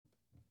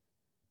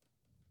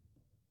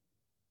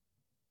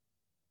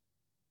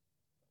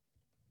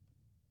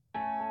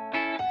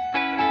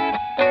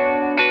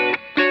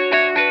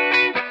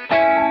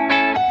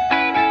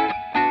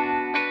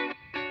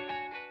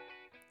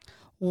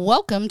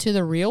welcome to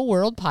the Real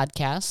World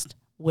Podcast,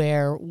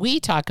 where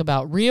we talk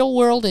about real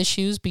world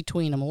issues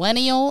between a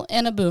millennial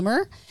and a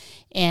boomer,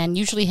 and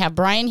usually have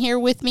Brian here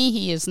with me.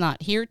 He is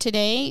not here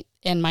today,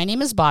 and my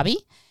name is Bobby,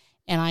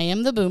 and I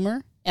am the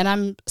boomer, and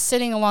I'm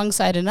sitting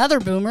alongside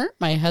another boomer,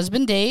 my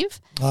husband Dave.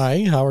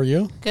 Hi, how are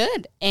you?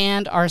 Good.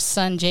 And our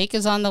son Jake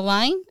is on the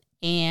line,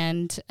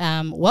 and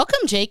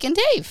welcome Jake and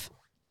Dave.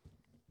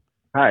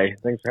 Hi,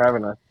 thanks for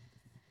having us.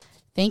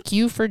 Thank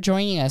you for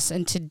joining us.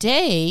 And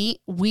today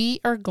we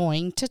are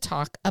going to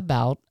talk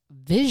about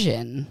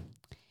vision.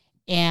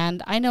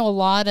 And I know a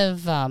lot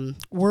of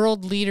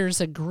world leaders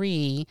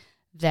agree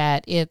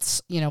that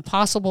it's,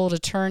 possible to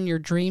turn your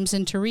dreams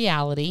into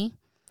reality,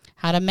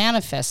 how to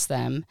manifest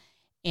them.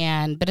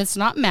 But it's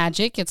not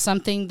magic. It's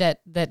something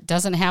that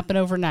doesn't happen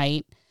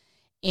overnight.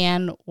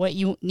 And what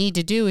you need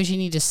to do is you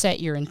need to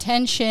set your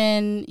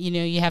intention.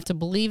 You have to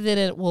believe that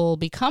it will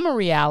become a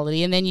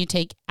reality, and then you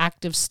take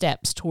active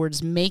steps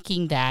towards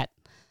making that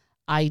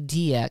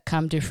idea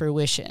come to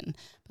fruition.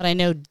 But I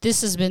know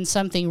this has been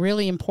something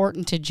really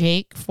important to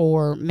Jake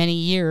for many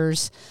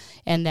years,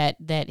 and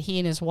that he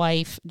and his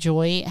wife,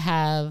 Joy,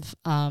 have,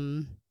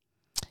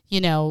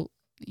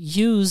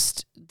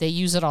 used. They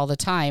use it all the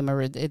time,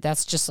 or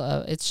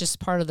it's just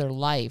part of their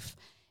life.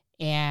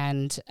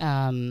 And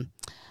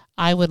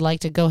I would like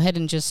to go ahead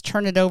and just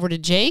turn it over to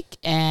Jake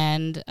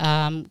and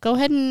go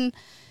ahead and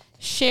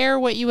share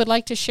what you would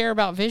like to share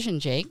about vision,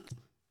 Jake.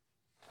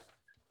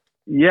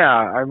 Yeah,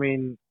 I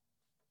mean,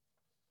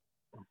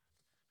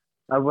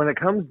 when it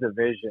comes to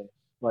vision,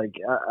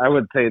 I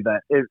would say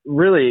that it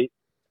really,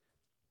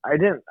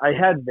 I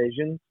had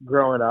visions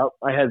growing up.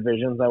 I had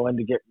visions I wanted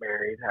to get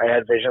married. I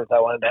had visions I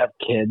wanted to have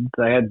kids.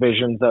 I had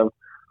visions of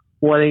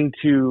wanting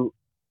to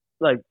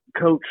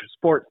coach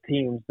sports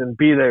teams and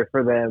be there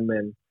for them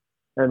and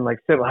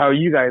how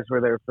you guys were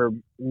there for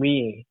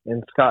me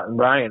and Scott and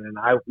Brian, and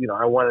I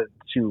wanted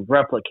to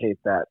replicate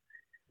that.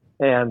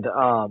 And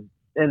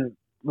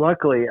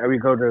luckily we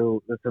go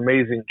to this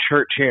amazing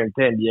church here in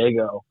San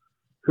Diego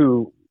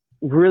who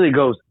really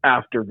goes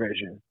after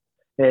vision.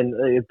 And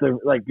it's in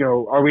my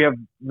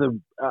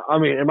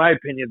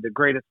opinion, the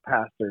greatest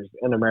pastors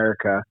in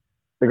America,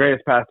 the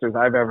greatest pastors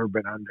I've ever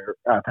been under,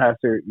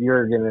 Pastor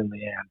Jurgen and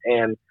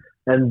Leanne,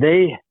 and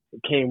they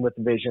came with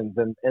visions,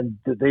 and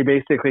they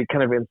basically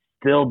kind of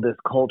instilled this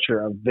culture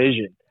of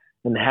vision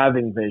and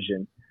having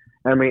vision.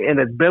 I mean, and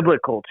it's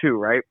biblical too,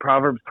 right?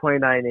 Proverbs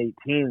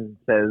 29:18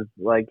 says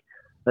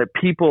that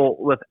people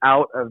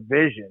without a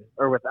vision,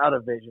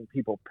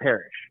 people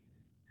perish.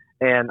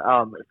 And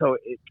so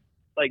it's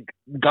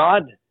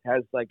God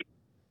has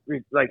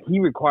he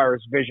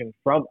requires vision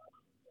from us,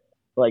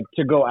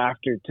 to go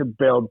after, to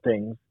build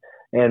things.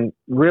 And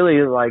really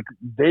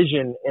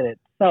vision in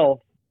itself,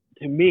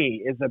 to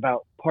me, is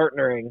about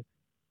partnering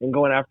and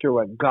going after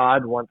what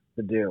God wants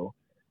to do.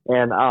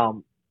 And I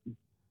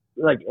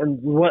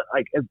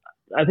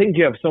think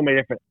you have so many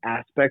different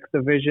aspects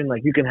of vision.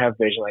 You can have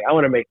vision, I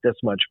want to make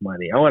this much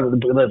money. I want to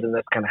live in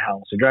this kind of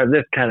house or drive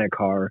this kind of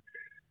car.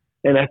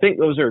 And I think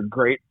those are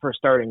great for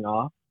starting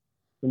off.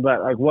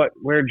 But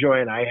where Joy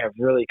and I have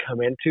really come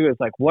into is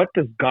what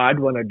does God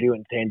want to do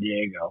in San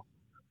Diego?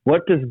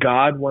 What does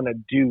God want to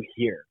do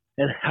here?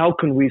 And how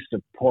can we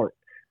support?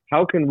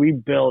 How can we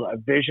build a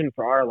vision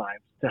for our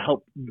lives to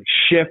help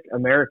shift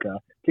America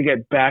to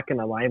get back in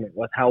alignment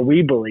with how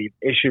we believe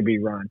it should be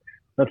run,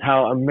 with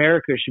how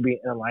America should be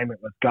in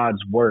alignment with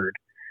God's word?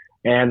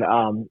 And,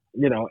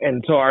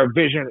 and so our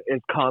vision is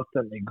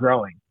constantly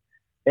growing.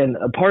 And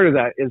a part of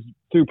that is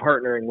through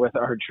partnering with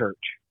our church.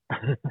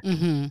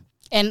 Mm-hmm.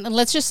 And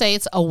let's just say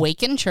it's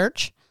Awaken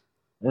Church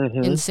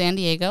in San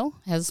Diego,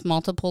 has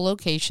multiple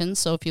locations.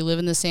 So if you live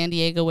in the San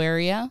Diego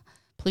area,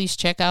 please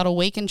check out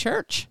Awaken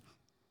Church.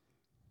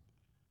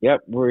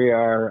 Yep, we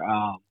are.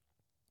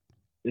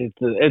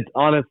 It's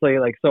honestly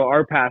so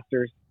our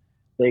pastors,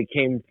 they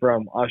came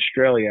from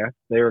Australia.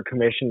 They were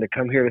commissioned to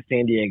come here to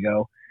San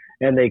Diego,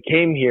 and they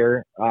came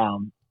here.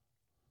 And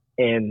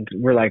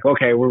we're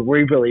okay,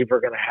 we believe we're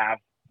going to have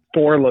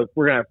four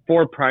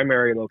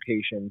primary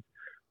locations.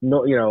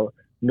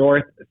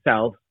 North,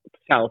 south,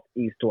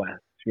 east,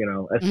 west.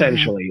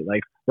 Essentially,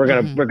 we're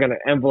gonna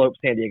envelope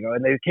San Diego,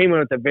 and they came in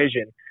with a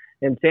vision.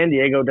 And San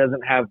Diego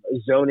doesn't have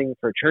zoning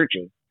for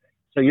churches.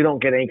 So you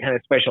don't get any kind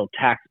of special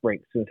tax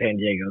breaks in San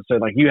Diego. So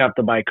you have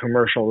to buy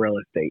commercial real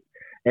estate,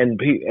 and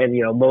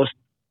most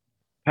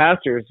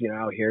pastors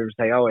out here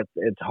say, oh,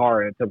 it's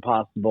hard, it's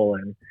impossible,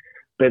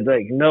 but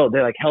no,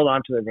 they held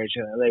on to their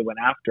vision and they went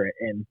after it.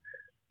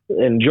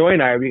 And Joy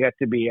and I, we got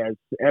to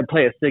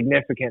play a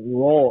significant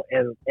role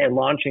in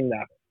launching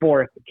that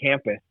fourth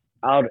campus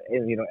out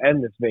in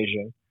this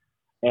vision,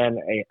 and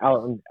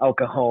out in El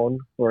Cajon,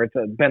 where it's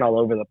been all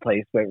over the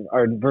place, but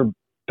we're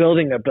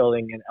building a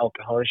building in El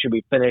Cajon. It should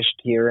be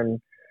finished here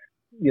in,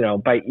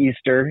 by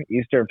Easter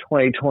of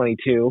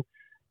 2022.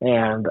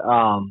 And,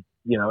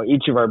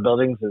 each of our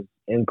buildings is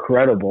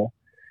incredible,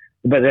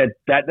 but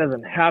that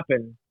doesn't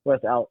happen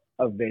without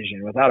a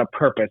vision, without a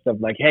purpose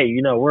of hey,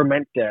 we're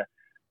meant to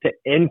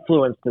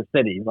influence the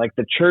city.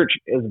 The church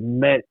is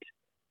meant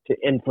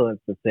to influence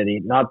the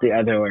city, not the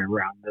other way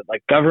around. That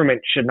like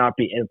government should not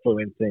be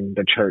influencing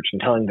the church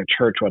and telling the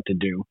church what to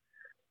do,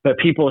 but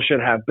people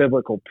should have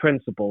biblical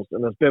principles,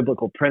 and those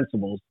biblical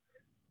principles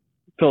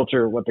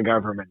filter what the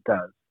government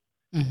does.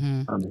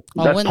 Mm-hmm.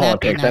 That's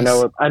politics.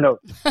 Nice? I know.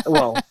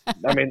 Well,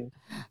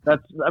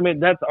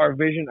 that's our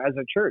vision as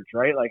a church,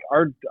 right? Like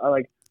our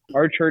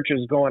church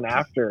is going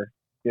after,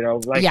 hey,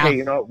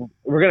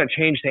 we're going to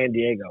change San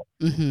Diego.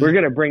 Mm-hmm. We're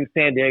going to bring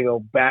San Diego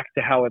back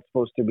to how it's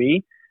supposed to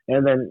be.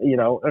 And then,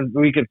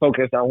 we could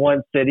focus on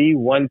one city,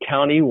 one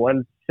county,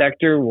 one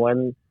sector,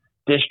 one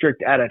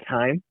district at a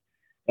time.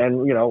 And,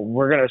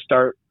 we're going to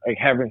start like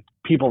having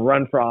people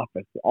run for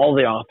office, all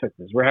the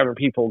offices. We're having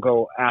people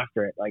go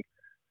after it. Like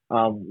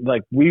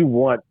we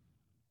want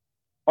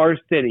our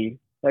city,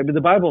 like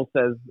the Bible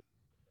says,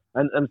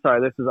 and I'm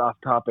sorry, this is off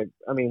topic.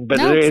 But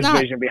there is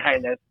vision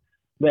behind this.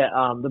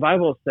 That the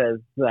Bible says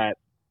that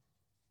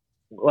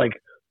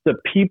like the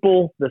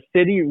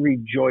city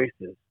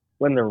rejoices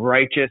when the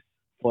righteous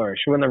flourish.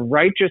 When the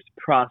righteous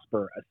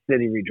prosper, a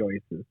city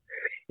rejoices.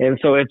 And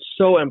so it's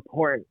so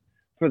important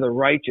for the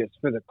righteous,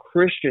 for the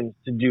Christians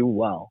to do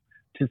well,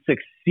 to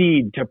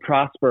succeed, to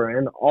prosper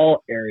in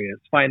all areas,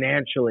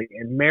 financially,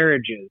 in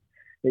marriages,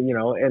 and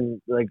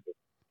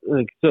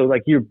so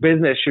your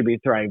business should be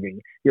thriving,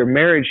 your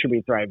marriage should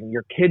be thriving,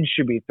 your kids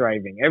should be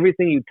thriving,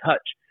 everything you touch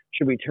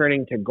should be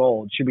turning to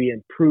gold, should be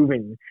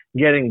improving,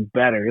 getting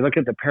better. You look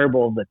at the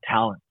parable of the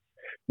talents,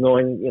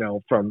 going,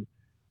 from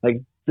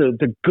like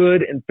the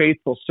good and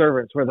faithful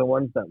servants were the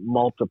ones that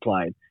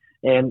multiplied.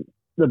 And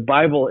the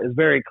Bible is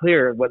very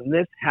clear, when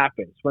this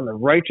happens, when the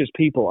righteous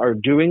people are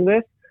doing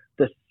this,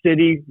 the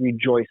city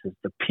rejoices,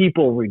 the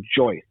people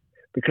rejoice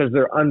because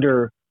they're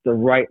under the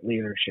right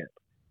leadership.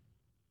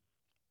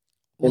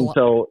 And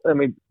so,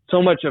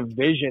 so much of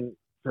vision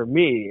for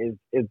me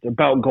is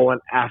about going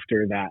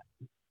after that.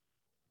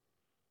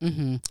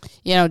 Mm-hmm.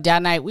 Dad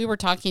and I, we were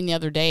talking the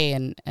other day,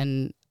 and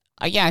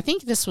I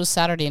think this was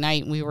Saturday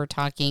night, and we were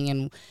talking,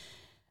 and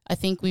I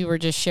think we were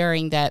just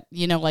sharing that,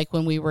 like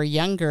when we were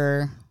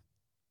younger,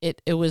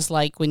 it was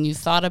like when you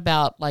thought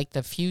about like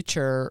the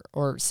future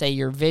or say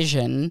your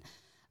vision,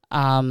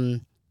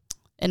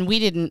 and we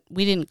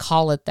didn't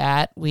call it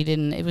that.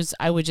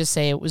 I would just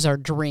say it was our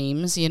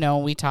dreams.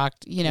 We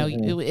talked,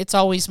 Mm-hmm. It's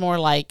always more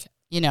like,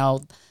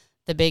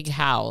 the big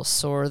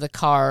house or the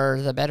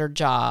car, the better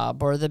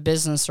job or the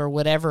business or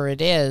whatever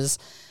it is.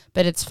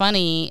 But it's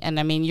funny.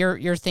 And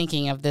you're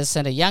thinking of this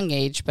at a young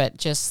age, but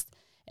just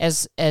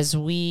as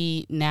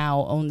we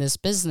now own this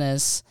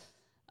business,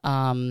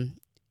 it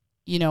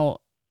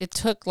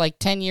took like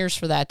 10 years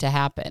for that to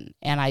happen.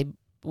 And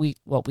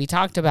what we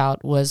talked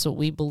about was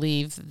we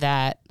believe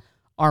that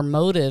our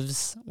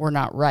motives were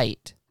not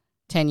right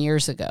 10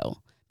 years ago,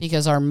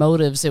 because our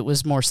motives, it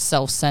was more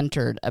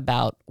self-centered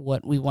about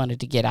what we wanted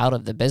to get out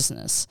of the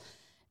business.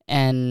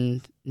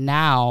 And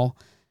now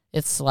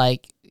it's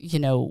like,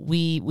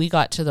 we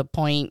got to the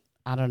point,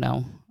 I don't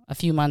know, a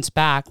few months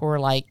back, where we're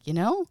like, we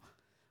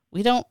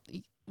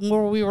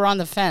were on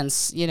the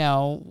fence,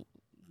 the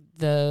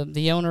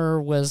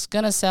owner was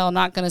going to sell,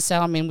 not going to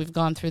sell. We've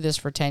gone through this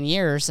for 10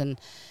 years and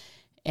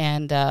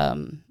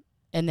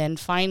then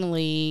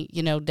finally,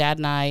 Dad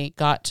and I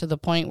got to the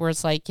point where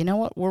it's like,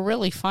 what, we're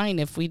really fine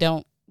if we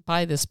don't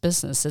buy this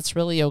business. It's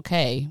really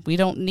okay. We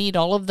don't need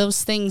all of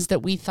those things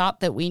that we thought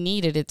that we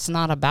needed. It's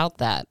not about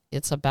that.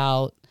 It's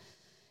about,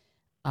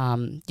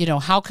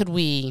 how could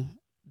we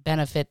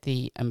benefit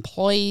the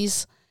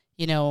employees?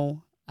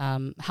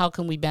 How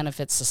can we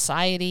benefit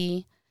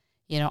society?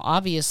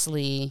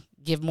 Obviously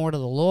give more to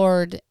the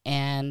Lord.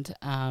 And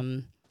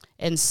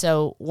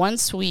so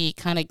once we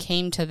kind of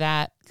came to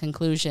that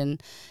conclusion,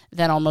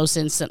 then almost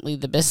instantly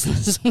the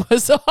business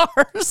was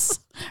ours.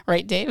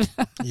 Right, Dave?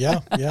 Yeah.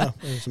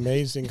 It was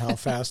amazing how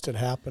fast it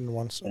happened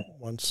once.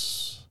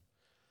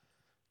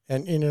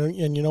 And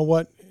you know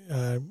what?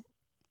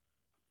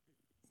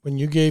 When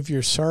you gave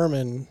your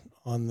sermon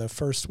on the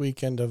first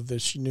weekend of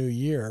this new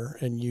year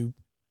and you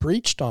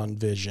preached on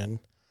vision,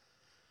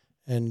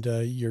 and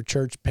your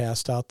church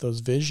passed out those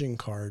vision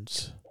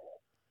cards,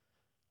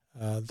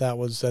 that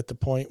was at the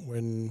point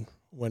when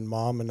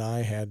Mom and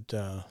I had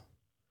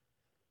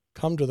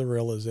come to the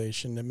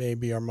realization that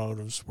maybe our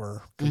motives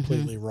were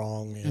completely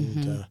wrong,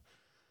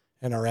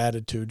 and our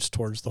attitudes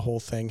towards the whole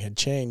thing had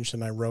changed.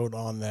 And I wrote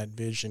on that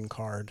vision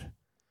card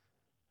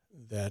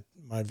that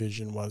my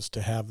vision was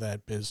to have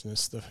that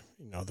business the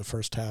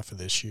first half of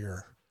this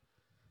year,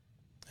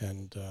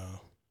 and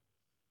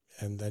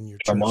then your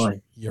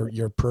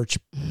church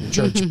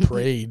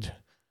prayed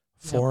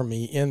for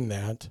me in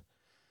that.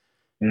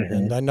 Mm-hmm.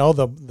 And I know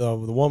the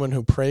woman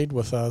who prayed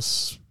with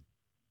us,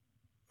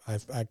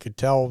 I could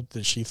tell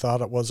that she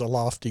thought it was a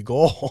lofty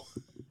goal,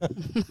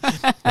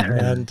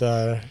 and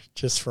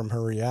just from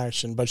her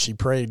reaction. But she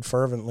prayed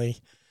fervently,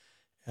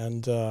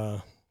 and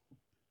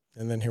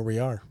then here we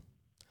are.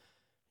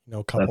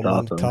 A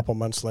couple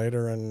months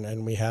later,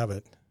 and we have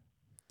it.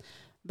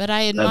 But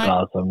I That's admire,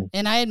 awesome.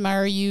 and I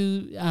admire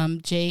you,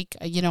 Jake.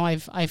 You know,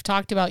 I've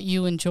talked about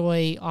you and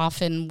Joy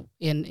often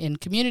in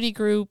community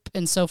group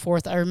and so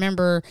forth. I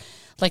remember,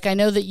 like, I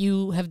know that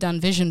you have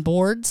done vision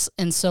boards,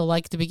 and so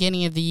like the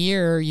beginning of the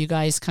year, you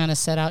guys kind of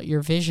set out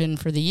your vision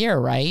for the year,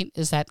 right?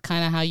 Is that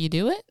kind of how you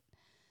do it?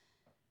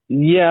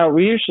 Yeah,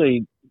 we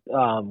usually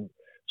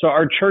so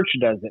our church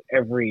does it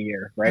every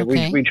year, right?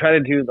 Okay. We try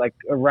to do like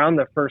around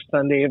the first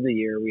Sunday of the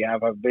year, we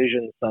have a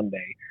Vision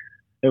Sunday,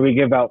 and we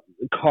give out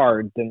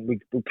cards and we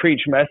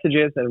preach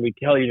messages and we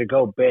tell you to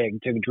go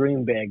big, to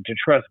dream big, to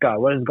trust God.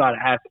 What is God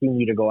asking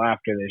you to go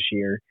after this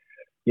year?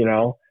 You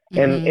know,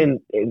 Mhm. and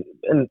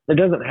it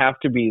doesn't have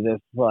to be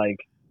this like,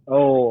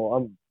 oh,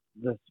 I'm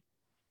this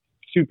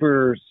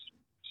super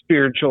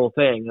spiritual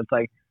thing. It's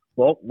like,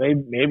 well,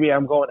 maybe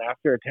I'm going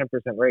after a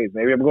 10% raise.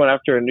 Maybe I'm going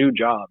after a new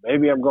job.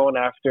 Maybe I'm going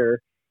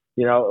after,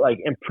 you know, like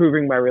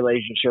improving my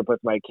relationship with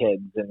my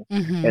kids, and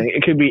Mhm.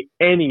 it could be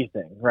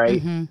anything,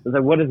 right? Mhm. It's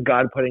like, what is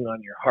God putting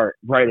on your heart?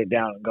 Write it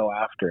down and go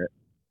after it.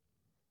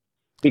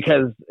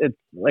 Because it's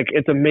like,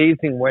 it's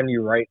amazing when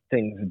you write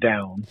things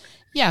down.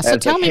 Yeah. So And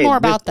it's like, tell me hey, more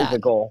this about is a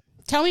that. goal.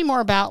 Tell me more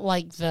about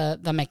like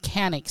the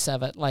mechanics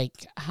of it,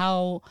 like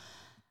how,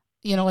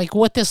 you know, like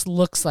what this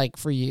looks like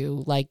for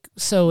you. Like,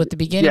 so at the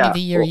beginning of Yeah.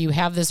 the year, you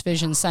have this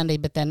Vision Sunday,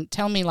 but then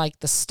tell me like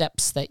the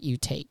steps that you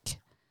take.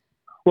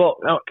 Well,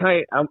 now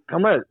I'm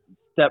going to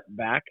step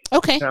back.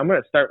 Okay. And I'm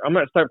going to start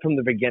from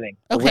the beginning.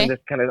 Okay. When this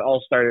kind of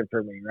all started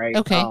for me, right?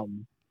 Okay.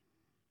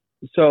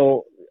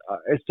 So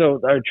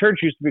our church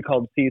used to be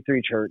called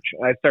C3 Church.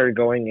 I started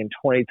going in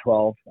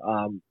 2012.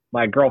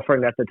 My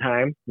girlfriend at the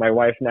time, my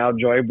wife now,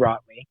 Joy,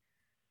 brought me,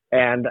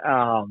 and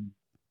I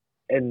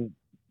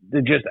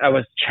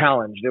was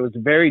challenged. It was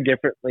very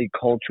differently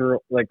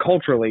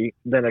culturally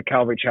than a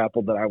Calvary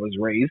Chapel that I was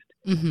raised.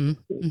 Mm-hmm.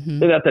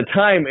 Mm-hmm. And at the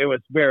time, it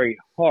was very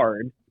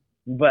hard,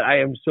 but I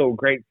am so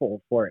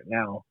grateful for it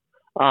now.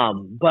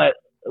 But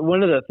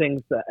one of the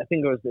things that I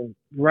think it was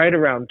right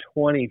around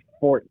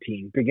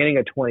 2014, beginning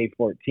of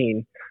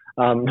 2014,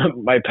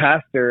 my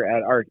pastor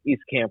at our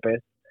East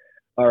Campus,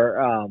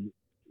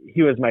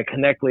 he was my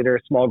connect leader,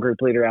 small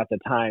group leader at the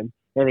time,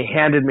 and he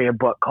handed me a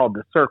book called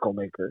The Circle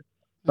Maker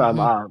from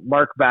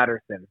Mark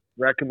Batterson.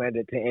 Recommend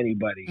it to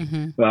anybody.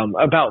 Mm-hmm.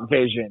 About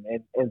vision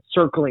and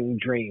circling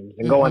dreams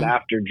and going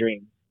after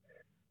dreams.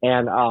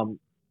 And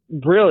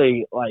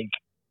really, like,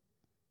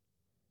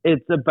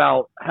 it's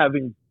about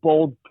having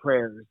bold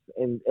prayers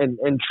and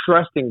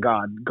trusting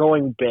God,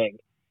 going big.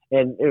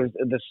 And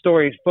the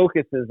story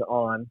focuses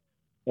on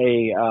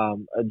a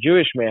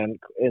Jewish man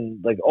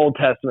in like Old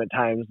Testament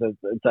times.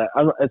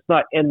 It's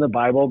not in the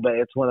Bible, but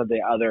it's one of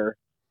the other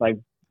like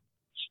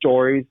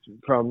stories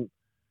from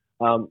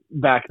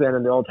back then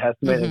in the Old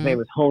Testament. Mm-hmm. His name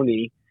is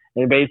Honi,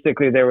 and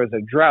basically there was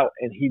a drought,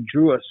 and he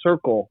drew a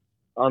circle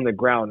on the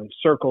ground and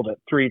circled it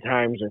 3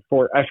 times or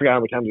 4. I forgot how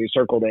many times he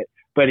circled it,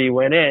 but he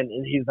went in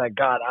and he's like,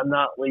 God, I'm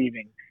not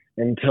leaving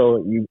until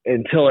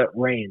it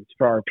rains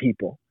for our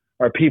people.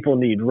 Our people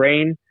need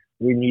rain.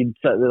 We need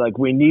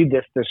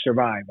this to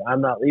survive.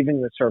 I'm not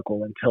leaving the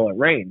circle until it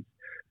rains.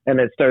 And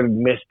it started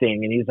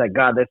misting, and he's like,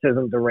 God, this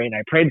isn't the rain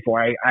I prayed for.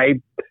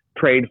 I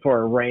prayed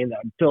for a rain that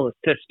would fill the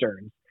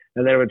cisterns,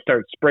 and then it would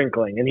start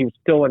sprinkling, and he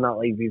still would not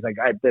leave. He's like,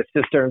 the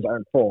cisterns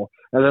aren't full.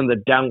 And then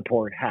the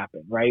downpour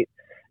happened, right?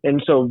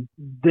 And so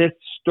this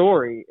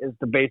story is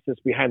the basis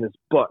behind this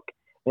book.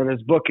 And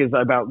this book is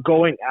about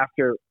going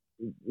after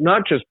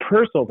not just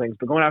personal things,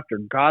 but going after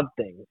God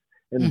things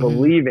and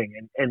believing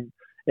and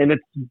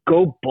it's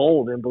go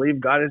bold and believe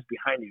God is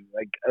behind you.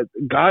 Like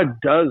God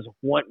does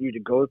want you to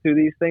go through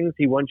these things.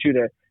 He wants you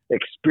to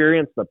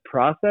experience the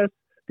process,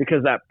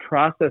 because that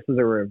process is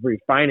a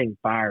refining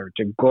fire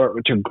to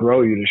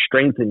grow you, to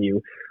strengthen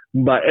you.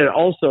 But it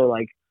also,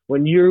 like,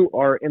 when you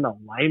are in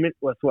alignment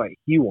with what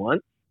He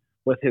wants,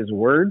 with His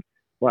word,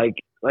 like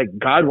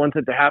God wants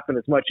it to happen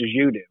as much as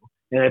you do.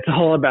 And it's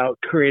all about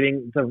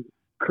creating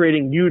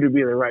you to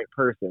be the right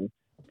person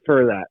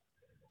for that.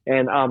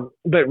 And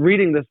but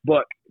reading this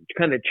book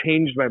kind of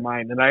changed my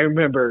mind. And I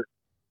remember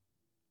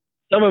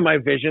some of my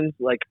visions,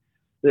 like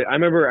I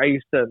remember I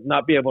used to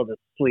not be able to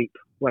sleep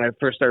when I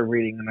first started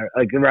reading, and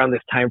like around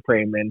this time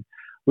frame. And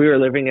we were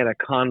living in a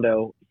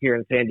condo here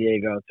in San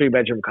Diego,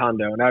 3-bedroom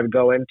condo, and I would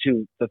go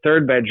into the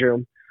 3rd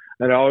bedroom.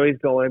 I'd always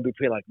go in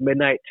between like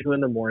midnight, 2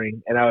 in the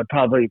morning, and I would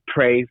probably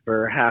pray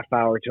for a half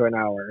hour to an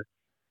hour,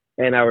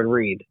 and I would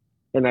read.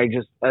 And I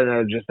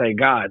would just say,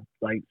 God,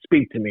 like,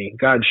 speak to me.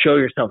 God, show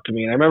yourself to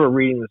me. And I remember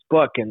reading this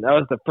book, and that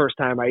was the first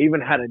time I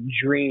even had a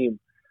dream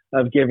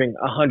of giving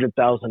 $100,000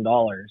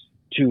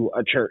 to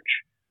a church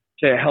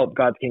to help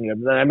God's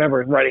kingdom. Then I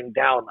remember writing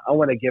down, I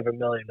want to give $1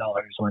 million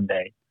one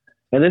day.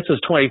 And this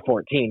was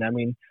 2014. I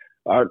mean,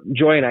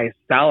 Joy and I's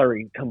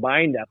salary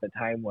combined at the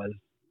time was,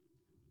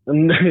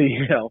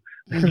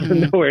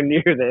 nowhere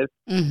near this.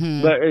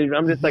 But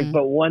I'm just like,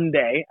 but one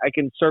day I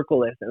can circle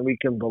this and we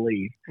can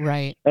believe.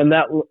 Right. And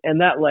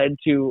that led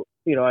to,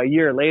 a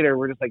year later,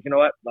 we're just like, you know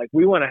what? Like,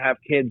 we want to have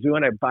kids. We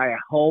want to buy a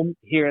home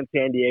here in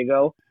San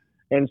Diego.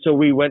 And so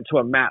we went to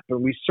a map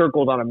and we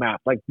circled on a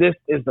map, like, this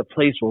is the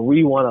place where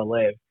we want to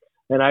live.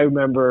 And I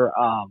remember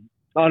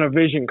on a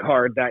vision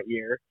card that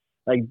year,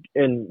 like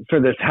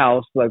for this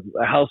house, like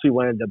a house we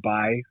wanted to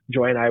buy,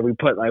 Joy and I, we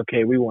put like,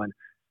 okay, we want,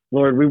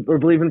 Lord, we're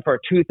believing for a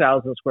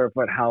 2,000 square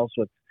foot house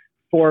with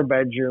 4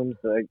 bedrooms,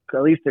 like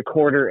at least a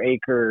quarter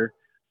acre,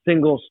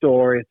 single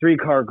story,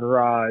 3-car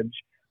garage.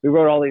 We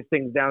wrote all these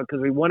things down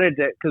because we wanted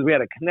to, because we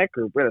had a connect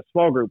group, we had a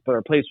small group, but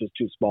our place was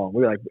too small.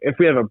 We were like, if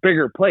we have a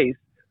bigger place,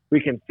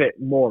 we can fit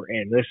more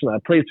in. This is a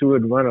place we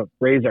would want to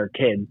raise our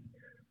kids.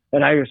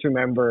 And I just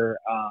remember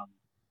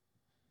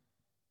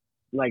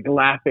like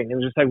laughing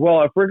and just like,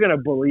 well, if we're going to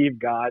believe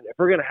God, if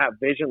we're going to have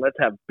vision, let's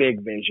have big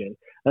vision.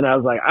 And I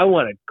was like, I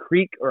want a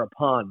creek or a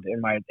pond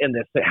in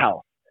this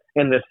house,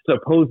 in this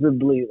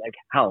supposedly like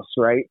house,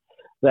 right?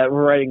 That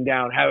we're writing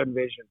down, having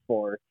vision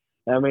for.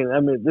 I mean,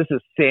 this is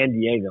San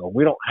Diego.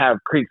 We don't have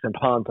creeks and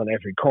ponds on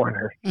every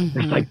corner. Mm-hmm.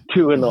 There's like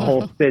 2 in the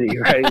whole city,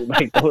 right?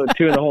 Like 2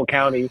 in the whole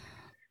county.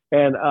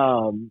 And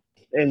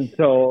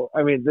so,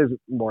 I mean, there's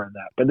more than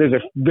that, but there's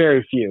a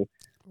very few.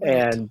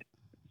 Right. And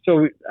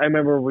so I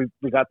remember we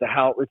got the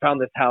house, we found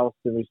this house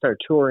and we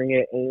started touring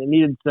it, and it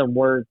needed some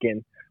work,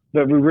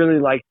 but we really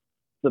liked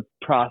the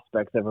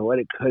prospects of it, what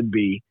it could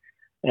be.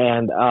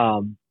 And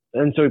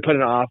so we put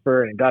an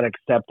offer and it got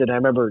accepted. I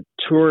remember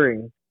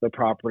touring the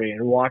property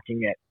and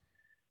walking it.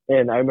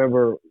 And I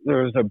remember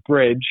there was a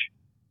bridge.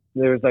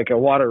 There was like a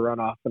water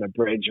runoff and a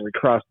bridge, and we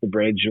crossed the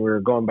bridge and we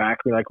were going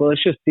back. We were like, well,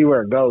 let's just see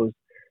where it goes.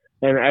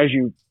 And as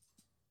you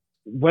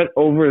went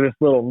over this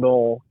little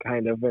knoll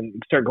kind of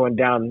and start going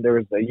down, there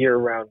was a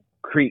year-round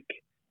creek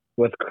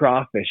with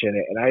crawfish in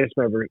it. And I just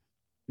remember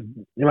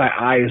my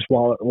eyes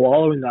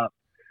wallowing up.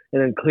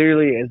 And then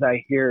clearly as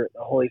I hear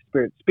the Holy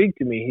Spirit speak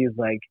to me, he's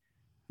like,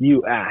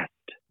 you asked.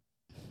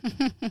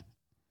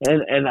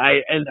 and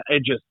I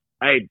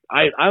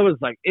was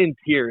like in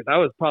tears. I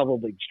was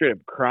probably straight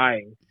up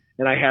crying.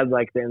 And I had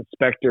like the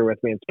inspector with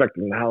me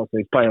inspecting the house. And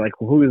he's probably like,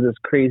 well, who is this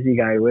crazy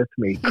guy with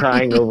me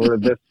crying over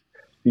the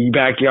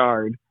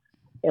backyard?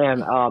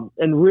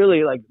 And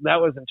really, like, that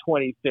was in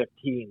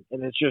 2015,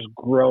 and it's just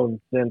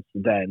grown since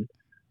then.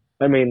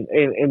 I mean,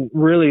 and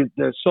really,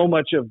 there's so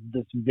much of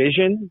this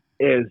vision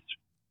is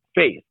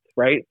faith,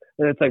 right?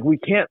 And it's like, we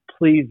can't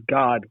please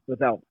God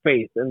without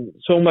faith. And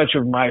so much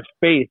of my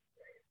faith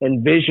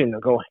and vision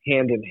go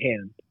hand in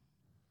hand.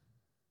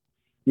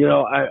 You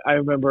know, I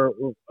remember,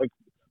 like,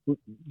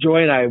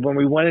 Joy and I, when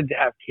we wanted to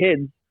have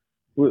kids,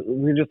 we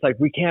were just like,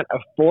 we can't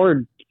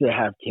afford to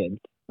have kids.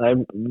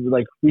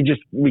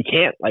 We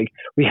can't, like,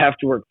 we have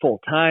to work full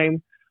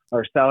time.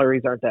 Our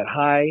salaries aren't that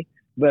high.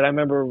 But I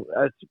remember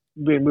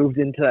we moved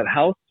into that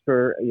house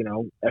for,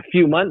 a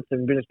few months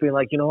and just being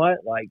like, you know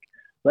what, like,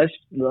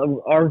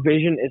 our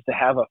vision is to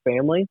have a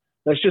family.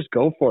 Let's just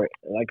go for it.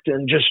 Like,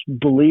 and just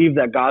believe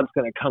that God's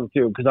going to come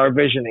through, because our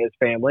vision is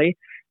family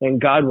and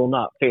God will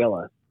not fail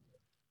us.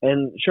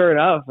 And sure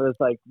enough, it's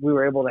like we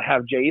were able to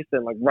have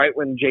Jason, like right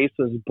when Jace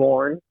was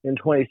born in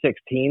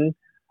 2016.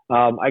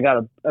 I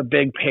got a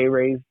big pay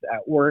raise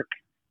at work,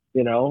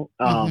 through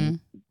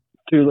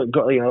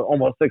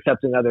almost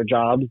accepting other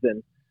jobs,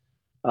 and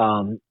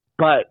then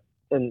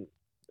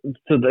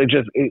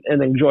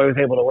Joy was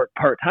able to work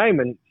part time,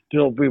 and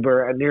still we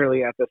were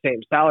nearly at the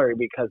same salary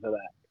because of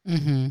that.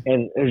 Mm-hmm.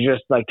 And it's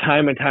just like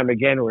time and time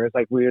again, where it's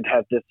like we would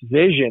have this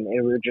vision,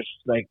 and we were just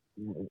like,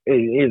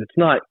 it's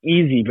not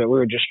easy, but we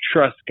would just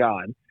trust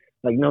God,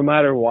 like no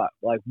matter what,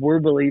 like we're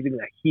believing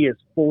that He is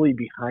fully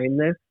behind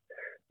this.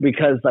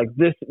 Because like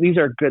these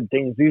are good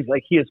things.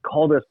 He has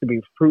called us to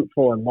be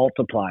fruitful and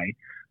multiply.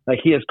 Like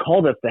He has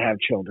called us to have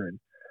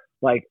children.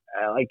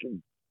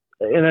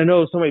 And I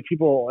know so many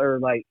people are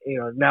like,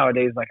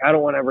 nowadays, like, I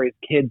don't want to raise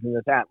kids in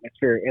this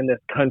atmosphere, in this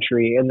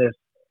country, in this,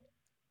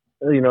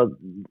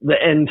 the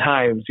end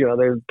times.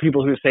 There's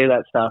people who say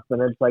that stuff,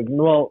 and it's like,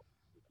 well,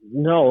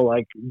 no,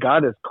 like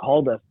God has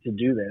called us to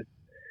do this.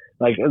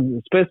 Like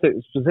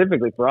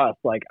specifically for us,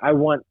 like I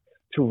want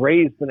to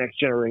raise the next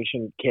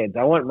generation kids.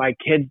 I want my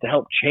kids to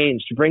help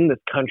change, to bring this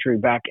country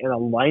back in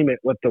alignment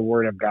with the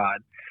Word of God,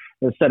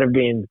 instead of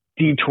being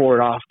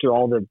detoured off to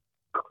all the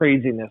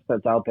craziness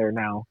that's out there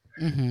now.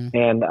 Mm-hmm.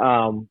 And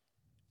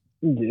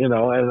and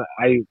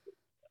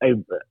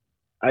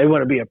I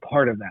want to be a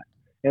part of that.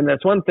 And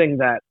that's one thing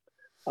that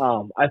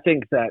I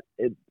think that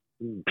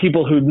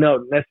people who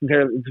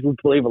who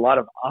believe a lot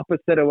of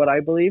opposite of what I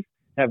believe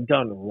have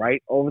done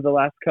right over the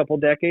last couple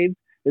decades.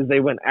 Is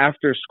they went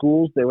after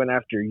schools, they went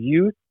after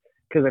youth,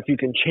 because if you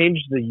can change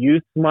the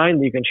youth's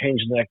mind, you can change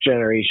the next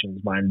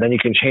generation's mind. Then you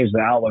can change the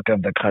outlook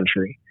of the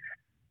country.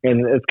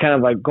 And it's kind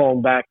of like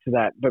going back to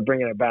that, but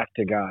bringing it back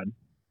to God.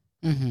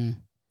 Mm-hmm.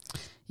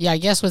 Yeah, I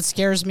guess what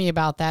scares me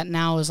about that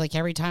now is like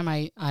every time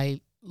I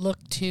look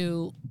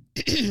to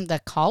the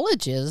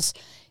colleges,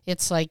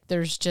 it's like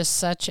there's just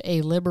such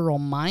a liberal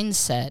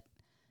mindset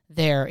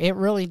there. It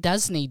really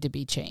does need to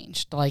be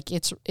changed. Like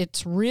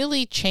it's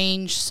really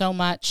changed so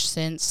much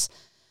since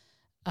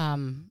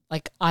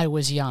like I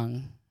was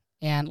young,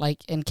 and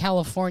like in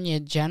California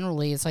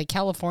generally, it's like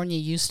California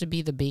used to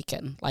be the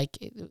beacon. Like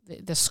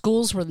the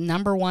schools were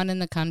number 1 in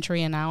the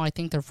country, and now I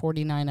think they're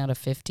 49 out of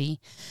 50.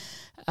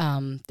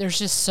 there's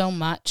just so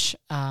much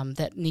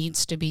that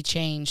needs to be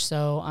changed.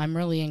 So I'm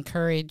really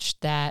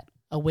encouraged that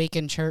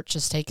Awaken Church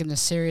has taken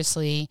this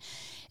seriously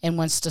and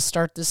wants to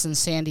start this in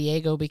San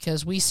Diego,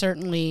 because we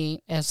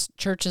certainly, as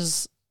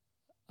churches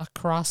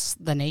across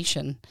the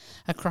nation,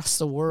 across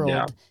the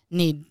world,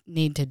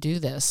 need to do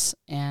this.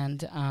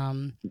 And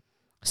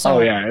so,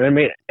 and I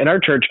mean, and our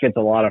church gets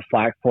a lot of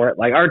flack for it.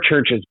 Like, our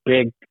church is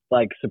big,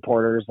 like,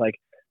 supporters. Like,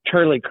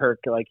 Charlie Kirk,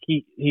 like,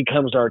 he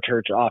comes to our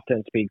church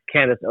often, speaks.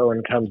 Candace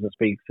Owen comes and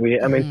speaks.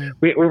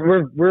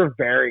 We're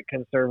very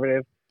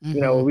conservative. mm-hmm.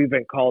 You know, we've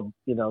been called,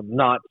 you know,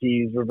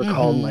 Nazis. We've been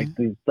called like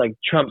these like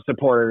Trump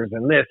supporters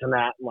and this and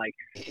that. And, like,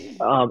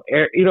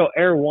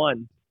 Air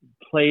One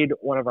played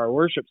one of our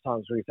worship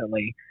songs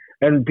recently,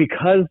 and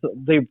because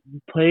they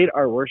played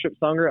our worship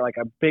song, like,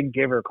 a big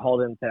giver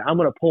called in and said, "I'm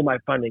going to pull my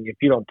funding if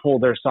you don't pull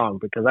their song,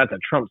 because that's a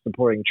Trump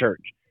supporting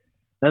church."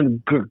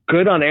 And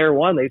good on Air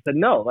One. They said,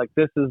 no, like,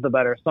 this is the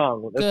better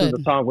song. This is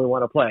the song we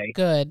want to play.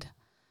 Good.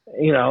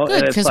 You know,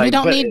 good, because we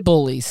don't need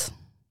bullies.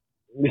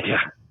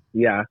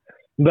 Yeah.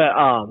 But,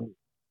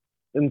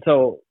 and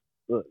so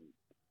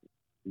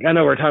I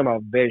know we're talking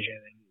about vision,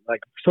 and, like,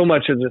 so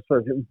much of this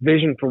was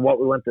vision for what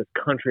we want this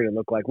country to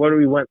look like. What do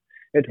we want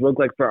it to look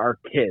like for our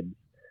kids?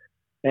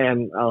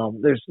 And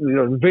there's, you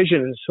know, vision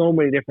in so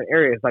many different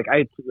areas. Like,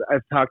 I've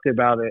talked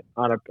about it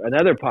on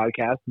another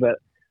podcast, but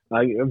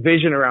a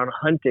vision around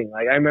hunting.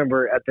 Like, I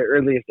remember at the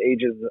earliest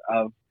ages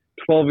of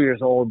 12 years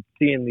old,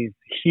 seeing these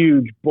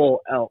huge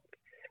bull elk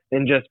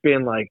and just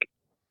being, like,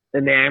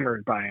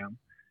 enamored by them,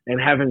 and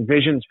having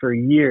visions for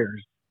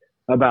years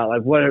about,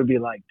 like, what it would be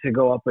like to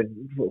go up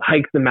and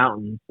hike the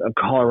mountains of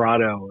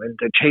Colorado and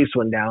to chase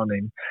one down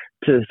and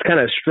to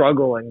kind of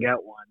struggle and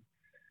get one.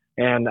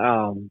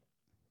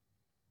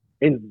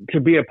 And to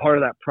be a part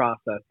of that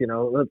process, you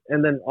know,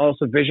 and then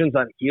also visions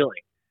on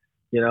healing,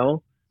 you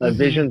know,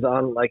 visions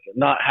on, like,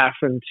 not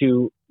having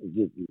to,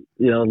 you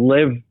know,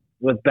 live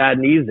with bad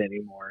knees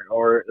anymore,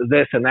 or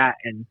this and that,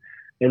 and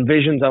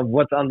visions of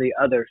what's on the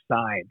other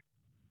side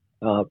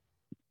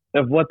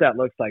of what that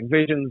looks like.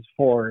 Visions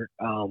for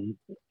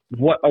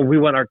what we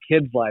want our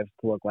kids' lives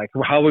to look like,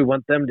 how we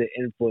want them to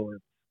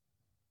influence.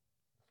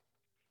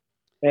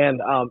 And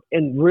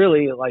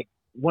really, like,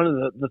 one of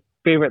the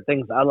favorite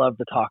things I love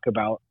to talk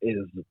about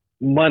is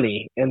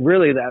money. And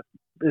really that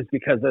is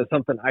because there's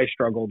something I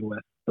struggled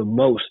with the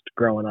most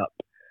growing up.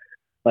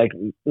 Like,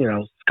 you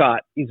know,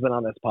 Scott, he's been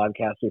on this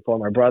podcast before,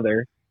 my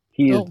brother.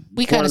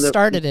 We kind of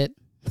started it.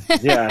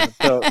 Yeah,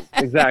 so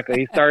exactly.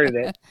 He started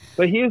it.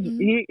 But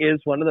he is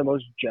one of the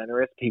most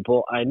generous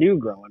people I knew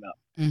growing up.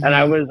 Mm-hmm. And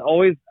I was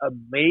always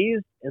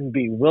amazed and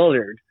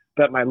bewildered,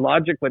 but my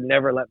logic would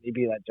never let me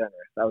be that generous.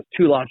 I was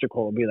too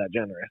logical to be that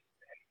generous.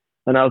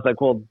 And I was like,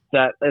 well,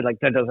 that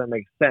doesn't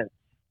make sense.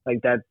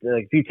 Like, that,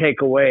 like,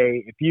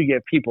 if you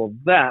give people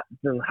that,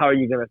 then how are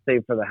you going to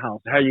save for the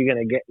house? How are you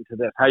going to get into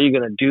this? How are you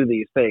going to do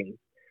these things?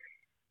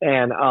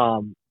 And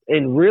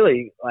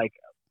really, like,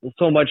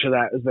 so much of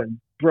that has been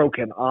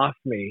broken off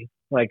me,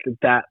 like,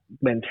 that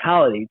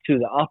mentality to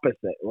the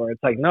opposite, where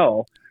it's like,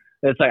 no,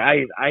 it's like,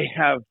 I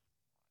have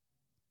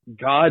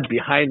God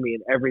behind me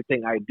in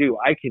everything I do.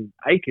 I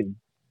can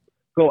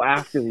go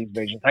after these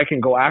visions. I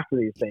can go after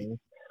these things.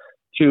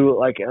 To,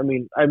 like, I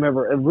mean, I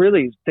remember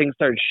really things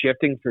started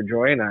shifting for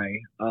Joy and I,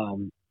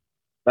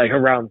 like,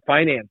 around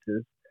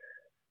finances.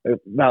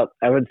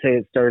 I would say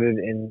it started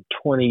in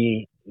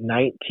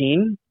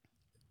 2019.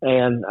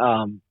 And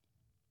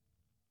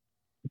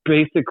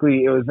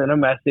basically it was in a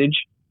message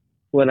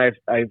when I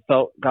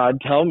felt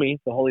God tell me,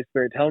 the Holy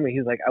Spirit tell me,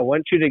 he's like, I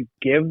want you to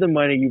give the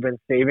money you've been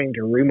saving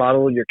to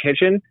remodel your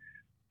kitchen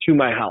to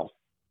my house.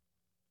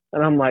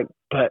 And I'm like,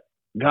 but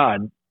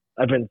God,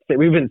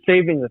 we've been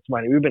saving this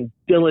money. We've been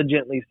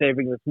diligently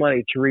saving this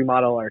money to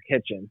remodel our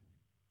kitchen.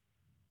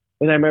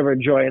 And I remember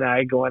Joy and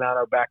I going on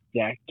our back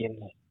deck, and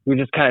we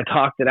just kind of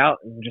talked it out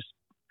and just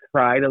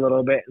cried a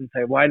little bit and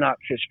said, why not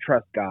just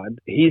trust God?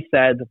 He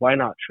said, why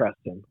not trust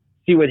him?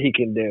 See what he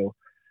can do.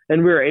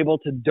 And we were able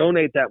to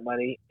donate that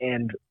money.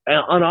 And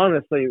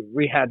honestly,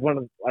 we had one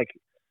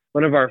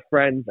of our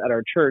friends at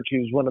our church,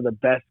 who's one of the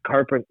best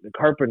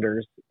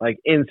carpenters, like,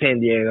 in San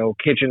Diego,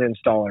 kitchen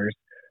installers.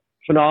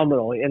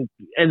 Phenomenal, and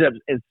ended up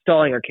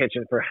installing our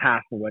kitchen for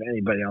half of what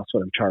anybody else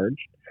would have charged,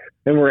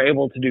 and we're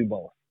able to do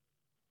both.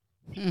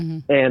 Mm-hmm.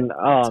 And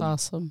that's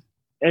awesome.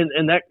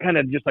 And that kind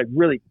of just, like,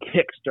 really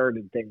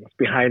kick-started things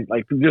behind,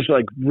 like, just,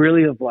 like,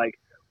 really of, like,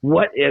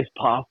 what is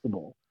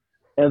possible.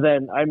 And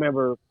then I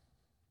remember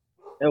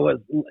it was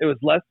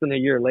less than a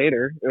year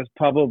later. It was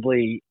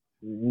probably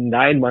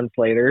 9 months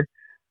later.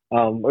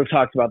 We've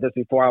talked about this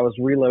before. I was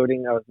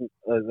reloading. I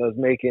was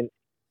making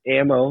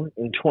ammo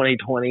in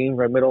 2020,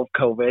 right middle of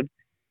COVID,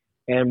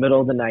 and middle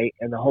of the night,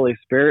 and the Holy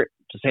Spirit,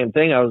 the same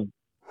thing.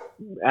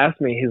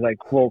 Asked me, he's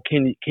like, well,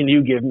 can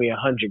you give me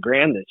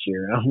 $100,000 this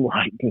year? And I'm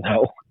like,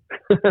 no.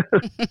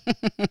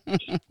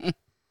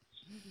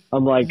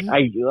 I'm like,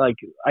 I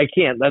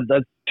can't.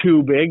 That's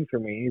too big for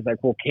me. He's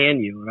like, well,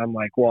 can you? And I'm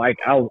like, well,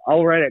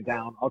 I'll write it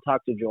down. I'll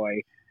talk to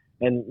Joy,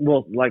 and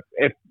we'll, like,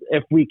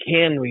 if we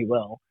can, we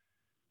will.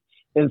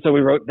 And so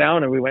we wrote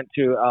down and we went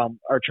to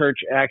our church.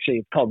 Actually,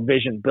 it's called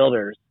Vision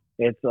Builders.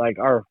 It's like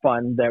our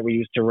fund that we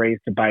used to raise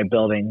to buy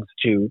buildings,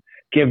 to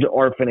give to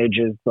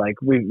orphanages. Like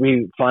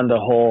we fund a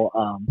whole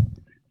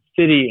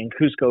city in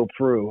Cusco,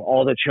 Peru,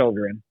 all the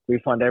children. We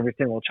fund every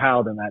single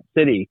child in that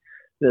city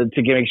to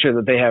make sure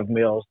that they have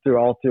meals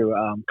through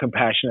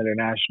Compassion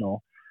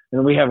International.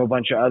 And we have a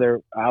bunch of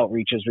other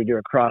outreaches we do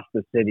across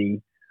the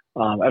city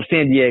of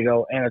San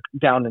Diego and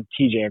down in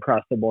TJ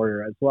across the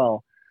border as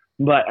well.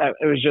 But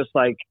it was just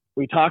like,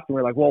 we talked and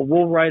we're like, well,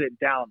 we'll write it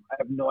down. I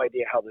have no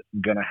idea how this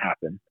is going to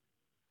happen.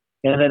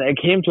 And then it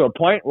came to a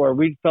point where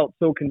we felt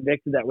so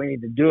convicted that we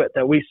need to do it,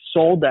 that we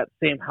sold that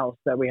same house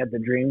that we had the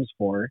dreams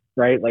for,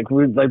 right? Like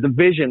the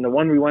vision, the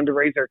one we wanted to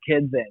raise our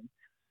kids in,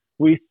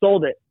 we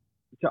sold it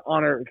to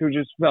honor, because we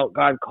just felt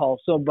God call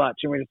so much.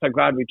 And we're just like,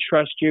 God, we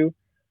trust you.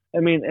 I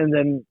mean, and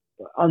then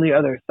on the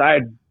other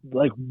side,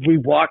 like we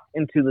walked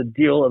into the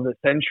deal of the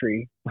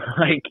century,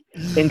 like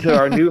into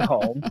our new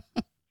home.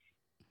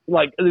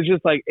 Like, it was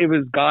just like, it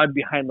was God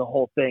behind the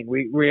whole thing.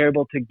 We were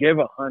able to give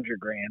 $100,000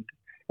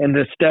 and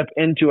to step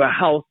into a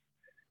house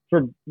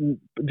for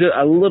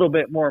a little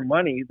bit more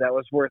money that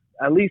was worth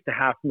at least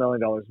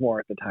 $500,000 more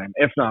at the time,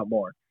 if not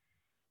more.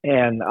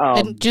 And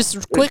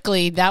just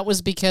quickly, that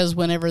was because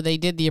whenever they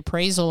did the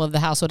appraisal of the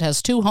house, so it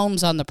has 2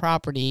 homes on the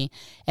property,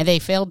 and they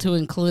failed to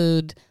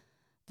include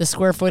the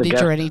square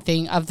footage or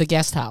anything of the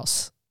guest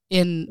house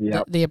in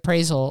the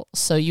appraisal.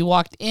 So you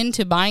walked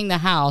into buying the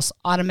house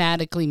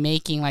automatically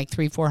making like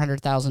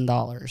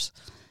 $300,000-$400,000.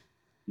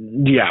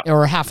 Yeah.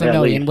 Or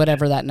 $500,000,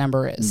 whatever that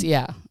number is.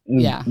 Yeah.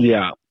 Yeah.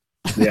 Yeah.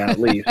 Yeah, at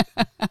least.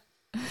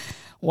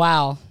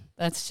 Wow.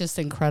 That's just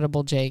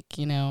incredible, Jake,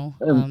 you know.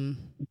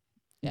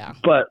 Yeah.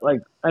 But like,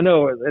 I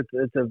know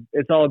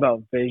it's all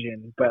about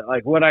vision, but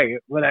like what I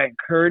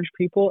encourage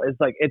people is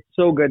like, it's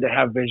so good to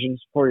have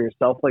visions for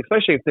yourself, like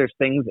especially if there's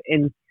things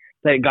in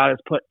that God has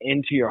put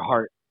into your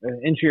heart,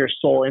 into your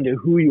soul, into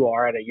who you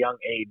are at a young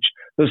age.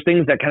 Those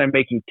things that kind of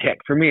make you tick.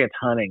 For me, it's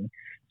hunting.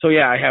 So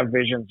yeah, I have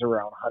visions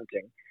around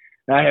hunting.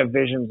 And I have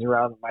visions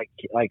around my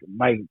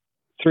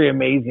 3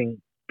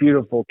 amazing,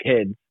 beautiful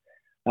kids.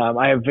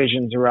 I have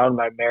visions around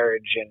my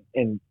marriage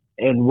and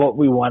what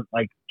we want,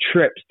 like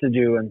trips to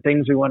do and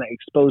things we want to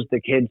expose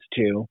the kids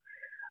to.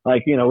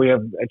 Like, you know, we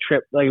have a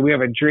trip, like we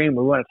have a dream.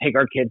 We want to take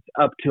our kids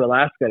up to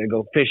Alaska to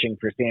go fishing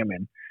for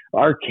salmon.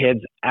 Our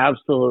kids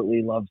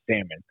absolutely love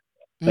salmon.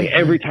 Like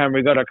every time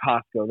we go to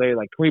Costco, they're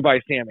like, can we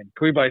buy salmon?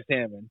 Can we buy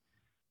salmon?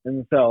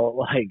 And so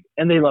like,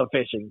 and they love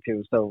fishing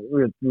too. So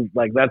we're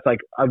like, that's like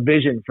a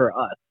vision for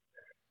us,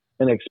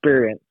 an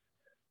experience.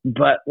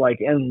 But like,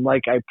 and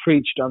like I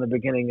preached on the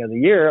beginning of the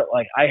year,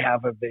 like I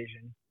have a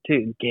vision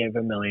to give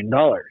 $1 million.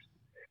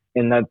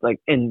 And that's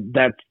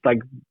like,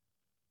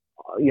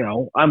 you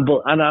know, I'm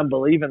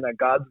believing that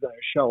God's going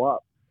to show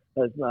up.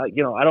 That's not,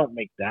 you know, I don't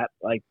make that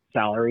like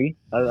salary.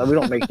 We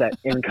don't make that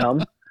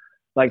income.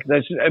 Like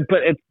that's, but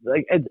it's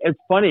like, it's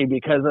funny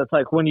because it's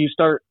like when you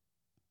start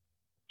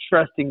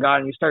trusting God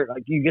and you start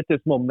like, you get this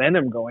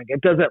momentum going,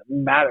 it doesn't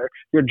matter.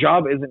 Your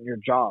job isn't your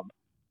job.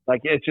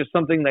 Like, it's just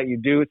something that you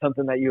do,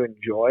 something that you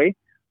enjoy,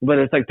 but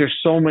it's like, there's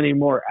so many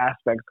more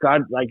aspects.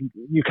 God, like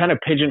you kind of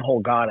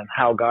pigeonhole God and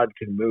how God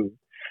can move.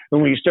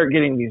 And when you start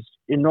getting these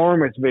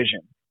enormous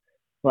visions,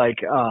 like,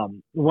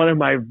 one of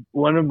my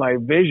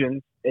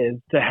visions is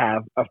to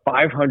have a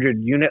 500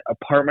 unit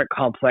apartment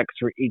complex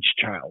for each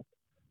child.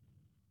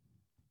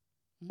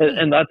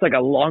 And that's like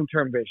a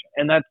long-term vision.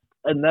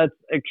 And that's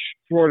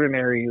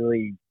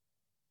extraordinarily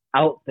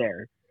out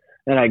there.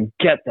 And I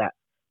get that.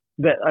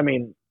 But I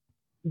mean,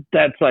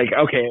 that's like,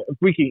 okay,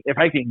 if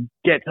I can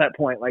get to that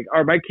point, like,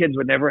 my kids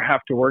would never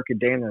have to work a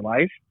day in their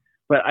life,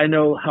 but I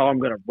know how I'm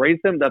going to raise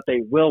them, that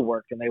they will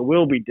work and they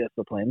will be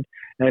disciplined.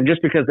 And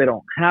just because they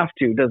don't have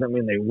to doesn't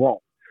mean they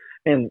won't.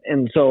 And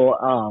so,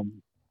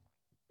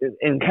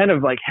 and kind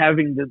of like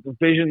having the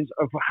visions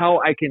of how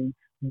I can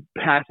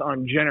pass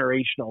on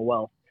generational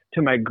wealth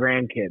to my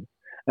grandkids,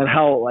 and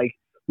how like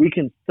we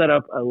can set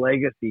up a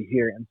legacy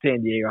here in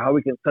San Diego, how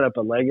we can set up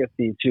a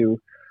legacy to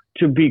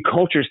be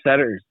culture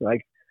setters.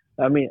 Like,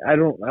 I mean, I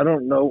don't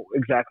know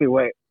exactly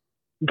what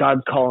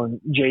God's calling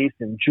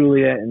Jason,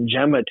 Julia, and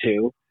Gemma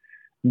to,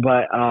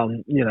 but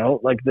you know,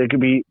 like they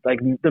could be like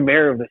the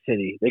mayor of the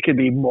city. They could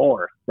be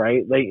more,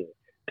 right?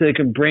 They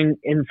can bring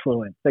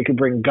influence. They could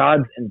bring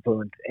God's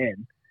influence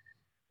in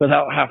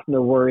without having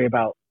to worry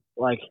about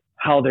like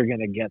how they're going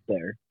to get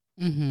there.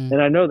 Mm-hmm.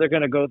 And I know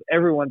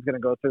everyone's going to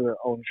go through their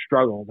own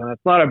struggles, and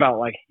it's not about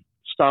like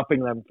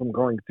stopping them from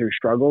going through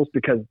struggles,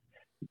 because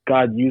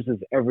God uses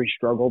every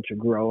struggle to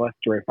grow us,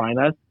 to refine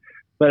us.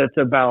 But it's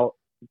about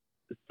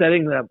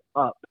setting them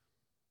up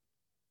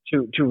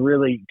to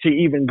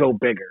even go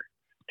bigger,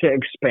 to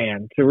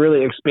expand, to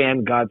really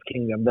expand God's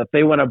kingdom. That if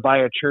they want to buy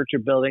a church or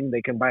building,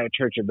 they can buy a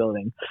church or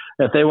building.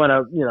 If they want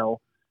to, you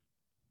know,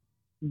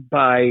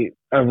 buy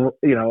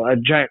a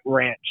giant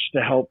ranch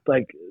to help,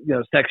 like, you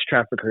know, sex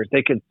traffickers,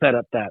 they can set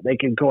up that. They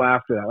can go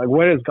after that. Like,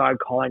 what is God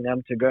calling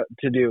them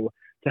to do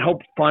to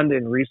help fund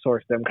and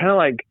resource them? Kind of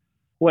like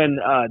when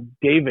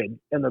David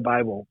in the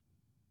Bible,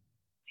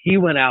 he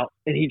went out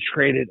and he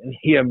traded and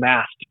he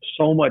amassed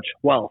so much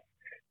wealth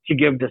to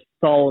give to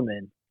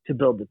Solomon to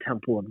build the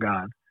temple of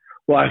God.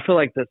 Well, I feel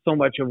like that so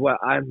much of what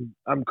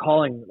I'm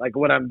calling, like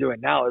what I'm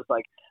doing now is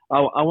like,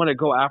 I want to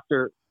go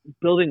after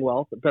building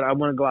wealth, but I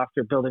want to go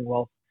after building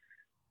wealth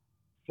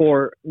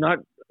for not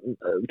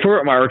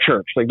for our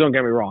church. Like, don't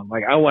get me wrong.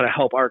 Like, I want to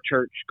help our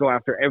church go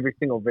after every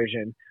single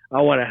vision.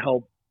 I want to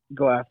help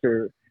go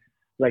after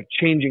like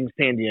changing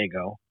San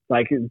Diego,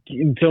 like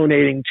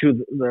donating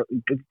to the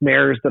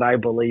mayors that I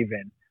believe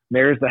in,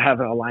 mayors that have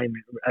an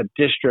alignment, a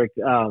district,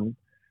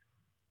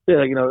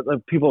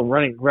 like people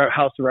running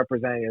House of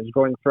Representatives,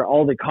 going for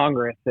all the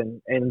Congress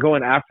and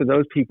going after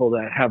those people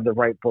that have the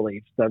right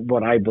beliefs, that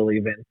what I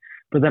believe in,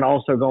 but then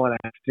also going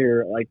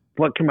after like,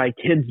 what can my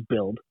kids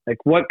build? Like,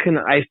 what can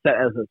I set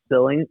as a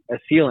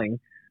ceiling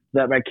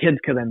that my kids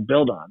can then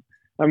build on?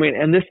 I mean,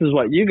 and this is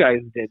what you guys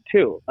did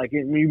too. Like,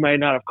 you might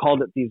not have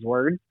called it these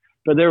words,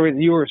 but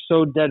you were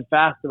so dead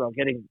fast about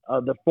getting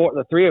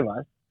the three of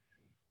us,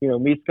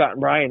 me, Scott,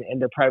 and Brian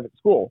into private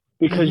school,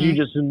 because you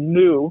just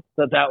knew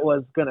that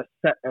was going to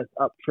set us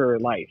up for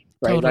life,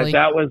 right? Totally. Like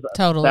that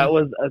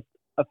was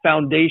a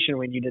foundation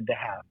we needed to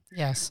have.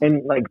 Yes.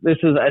 And like, this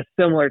is a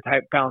similar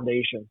type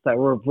foundation that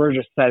we're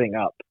just setting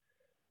up.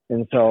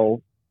 And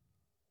so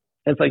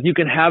it's like, you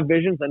can have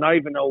visions and not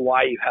even know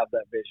why you have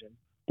that vision,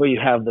 but you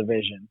have the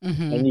vision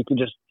and you can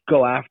just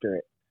go after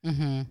it.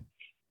 Mm-hmm.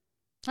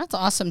 That's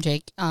awesome,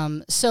 Jake.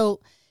 So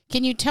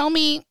can you tell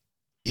me,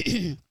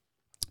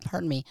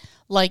 pardon me,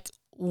 like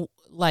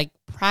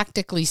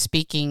practically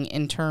speaking,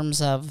 in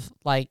terms of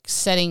like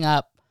setting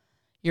up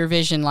your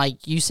vision,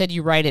 like you said,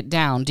 you write it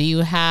down. Do you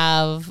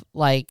have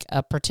like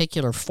a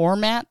particular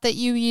format that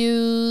you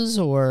use,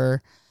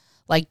 or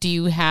like, do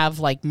you have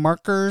like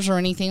markers or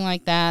anything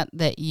like that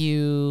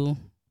you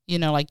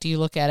like, do you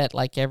look at it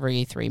like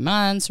every 3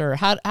 months, or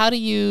how do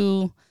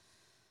you,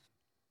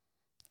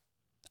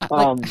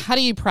 how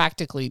do you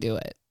practically do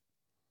it?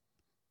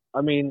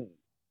 I mean,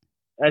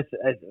 I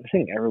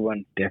think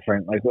everyone's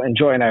different. Like, and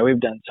Joy and I, we've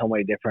done so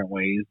many different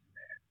ways.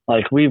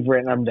 Like, we've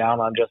written them down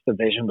on just the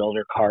Vision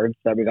Builder cards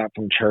that we got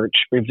from church.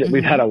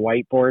 We've had a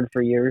whiteboard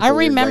for years. I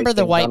remember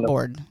the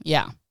whiteboard.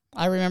 Yeah,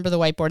 I remember the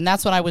whiteboard. And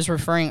that's what I was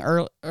referring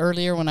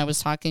earlier when I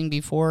was talking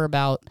before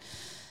about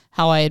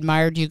how I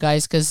admired you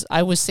guys, because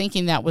I was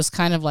thinking that was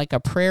kind of like a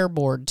prayer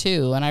board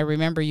too. And I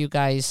remember you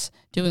guys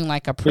doing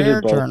like a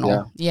prayer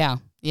journal. Yeah.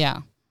 Yeah,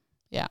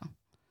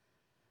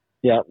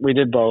 we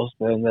did both.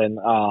 And then,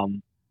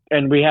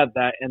 and we had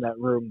that in that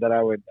room that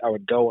I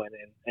would go in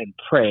and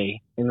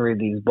pray and read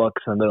these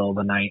books in the middle of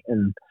the night.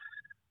 And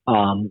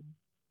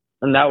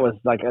that was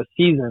like a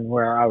season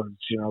where I was,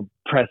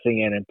 pressing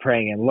in and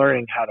praying and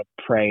learning how to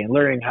pray and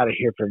learning how to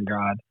hear from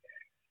God.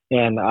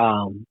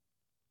 And,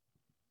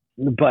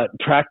 but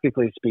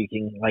practically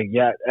speaking, like,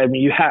 yeah, I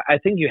mean, I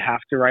think you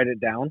have to write it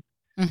down,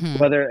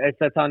 whether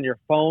that's on your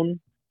phone,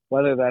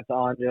 whether that's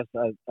on just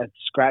a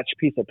scratch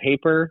piece of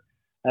paper,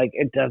 like,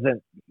 it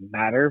doesn't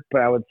matter,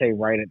 but I would say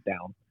write it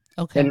down.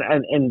 Okay.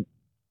 And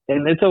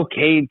it's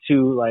okay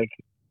to like,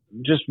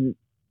 just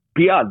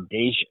be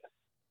audacious.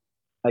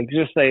 Like,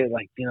 just say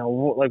like,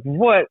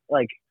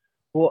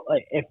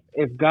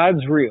 if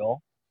God's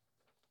real,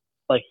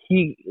 like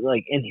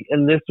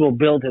and this will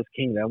build his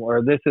kingdom,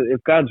 or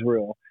if God's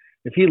real,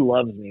 if he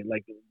loves me,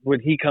 like,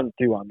 would he come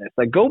through on this?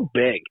 Like, go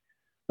big,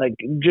 like,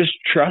 just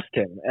trust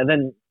him. And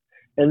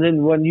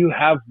then when you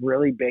have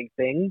really big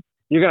things,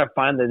 you're going to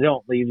find that they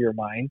don't leave your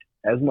mind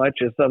as much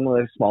as some of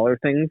the smaller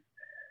things.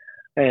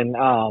 And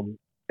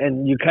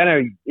you kind of,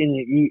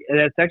 and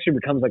it actually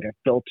becomes like a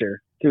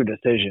filter through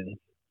decisions.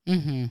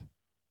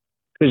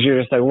 Because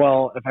you're just like,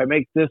 well, if I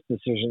make this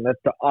decision,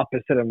 that's the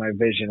opposite of my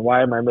vision.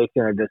 Why am I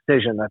making a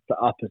decision that's the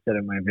opposite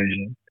of my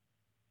vision?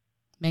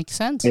 Makes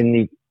sense.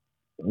 And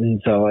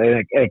so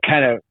it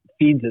kind of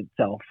feeds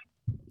itself.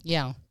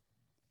 Yeah.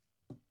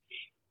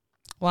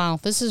 Wow,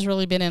 this has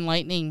really been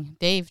enlightening.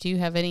 Dave, do you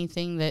have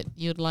anything that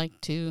you'd like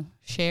to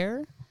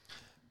share?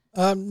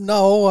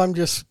 No, I'm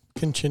just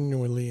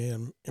continually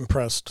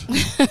impressed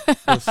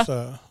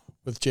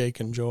with Jake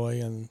and Joy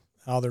and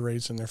how they're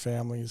raising their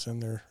families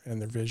and their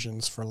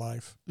visions for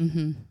life.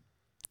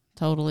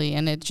 Totally,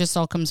 and it just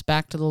all comes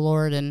back to the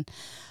Lord. And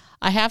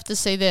I have to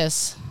say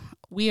this: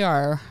 we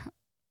are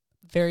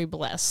very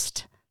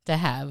blessed to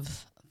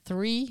have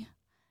 3.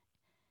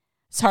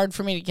 It's hard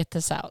for me to get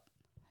this out.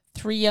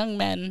 3 young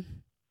men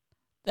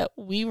that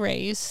we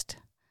raised,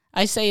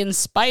 I say in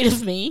spite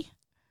of me,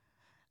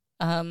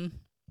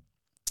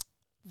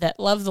 that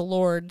love the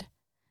Lord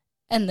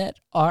and that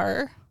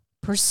are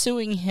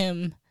pursuing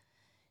him.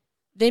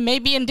 They may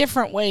be in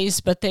different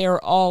ways, but they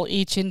are all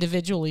each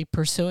individually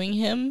pursuing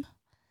him.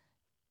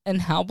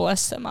 And how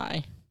blessed am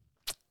I?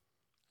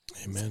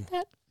 Amen.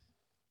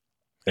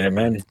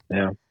 Amen.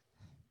 Yeah.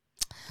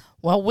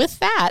 Well, with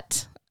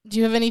that, do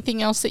you have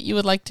anything else that you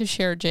would like to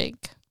share,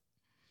 Jake?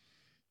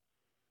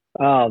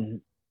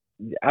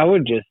 I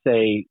would just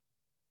say,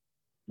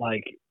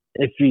 like,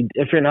 if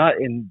you're not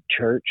in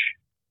church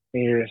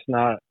and you're just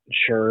not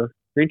sure,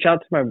 reach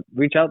out to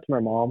my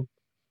mom.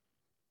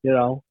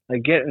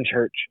 Like, get in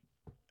church.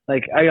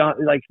 Like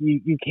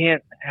you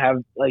can't have,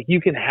 like,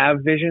 you can have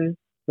vision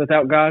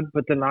without God,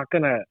 but they're not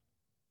gonna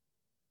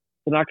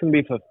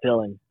be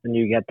fulfilling when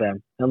you get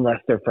them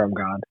unless they're from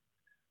God.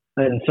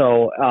 And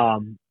so,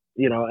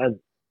 and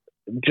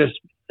just,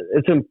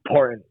 it's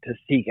important to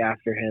seek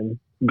after Him,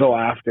 go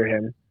after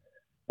Him,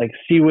 like,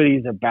 see what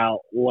He's about,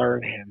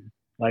 learn Him,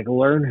 like,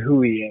 learn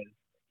who He is.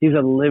 He's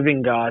a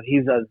living God.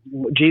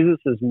 Jesus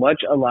is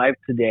much alive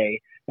today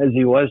as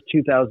He was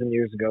 2,000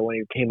 years ago when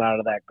He came out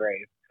of that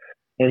grave.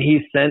 And He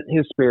sent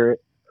His Spirit.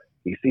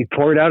 He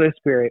poured out His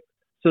Spirit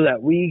so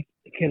that we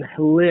can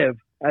live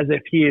as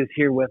if He is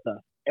here with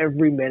us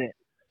every minute,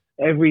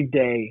 every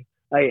day.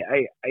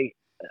 I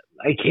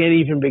can't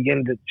even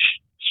begin to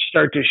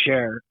start to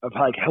share of,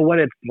 like, what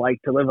it's like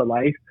to live a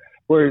life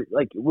where,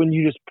 like, when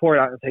you just pour it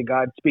out and say,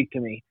 God, speak to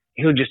me,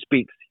 He'll just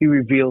speak. He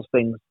reveals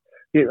things,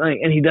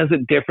 and He does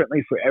it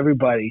differently for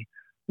everybody.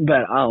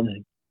 But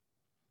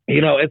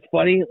it's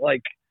funny.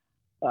 Like,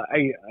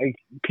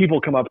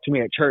 people come up to me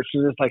at church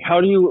and it's like,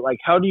 how do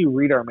you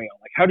read our mail?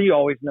 Like, how do you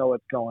always know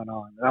what's going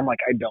on? And I'm like,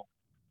 I don't.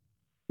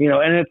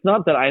 And it's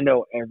not that I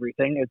know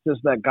everything. It's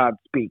just that God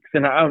speaks,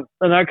 and I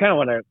kind of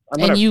want to. I'm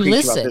going to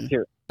preach about this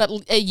here. But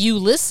you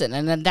listen,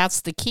 and then that's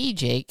the key,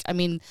 Jake. I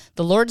mean,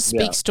 the Lord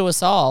speaks to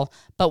us all,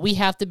 but we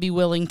have to be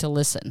willing to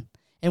listen,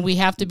 and we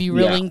have to be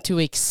willing to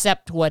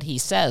accept what He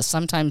says.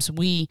 Sometimes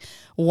we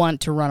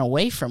want to run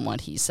away from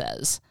what He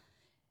says,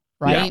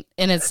 right?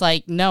 Yeah. And it's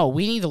like, no,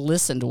 we need to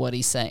listen to what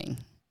He's saying.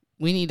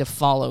 We need to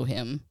follow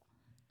Him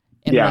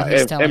and what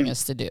He's telling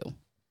us to do.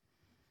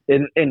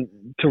 And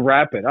to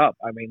wrap it up,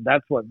 I mean,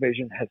 that's what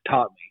vision has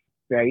taught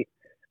me, right?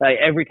 Like,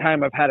 every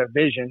time I've had a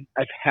vision,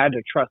 I've had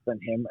to trust in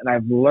Him, and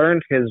I've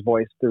learned His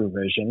voice through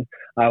vision.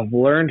 I've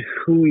learned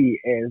who He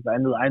is. I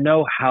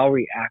know how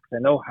He acts. I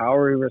know how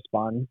He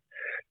responds.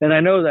 And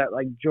I know that,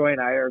 like, Joy and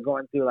I are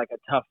going through, like,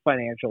 a tough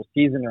financial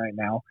season right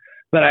now.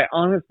 But I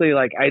honestly,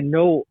 like, I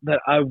know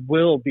that I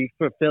will be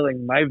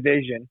fulfilling my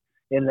vision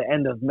in the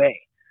end of May.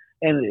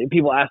 And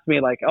people ask me,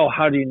 like, oh,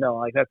 how do you know?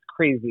 Like, that's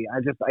crazy. I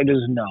just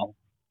know.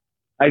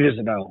 I just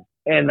know.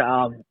 And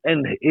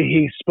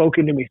He's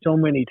spoken to me so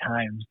many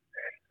times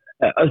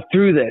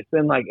through this.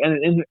 And like,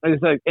 and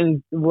it's like,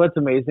 and what's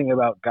amazing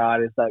about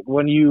God is that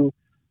when you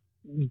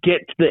get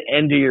to the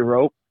end of your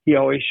rope, He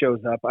always shows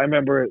up. I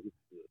remember,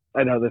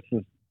 I know this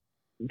is,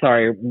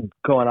 sorry, I'm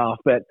going off,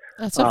 but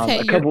that's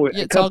okay.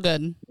 It's all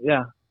good.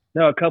 Yeah.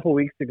 No, a couple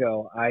weeks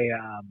ago,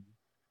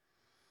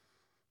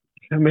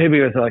 maybe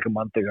it was like a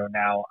month ago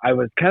now, I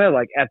was kind of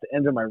like at the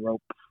end of my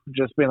rope,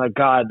 just being like,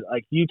 God,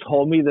 like, you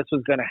told me this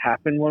was going to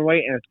happen one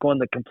way, and it's going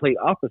the complete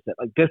opposite.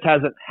 Like, this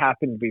hasn't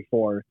happened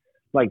before.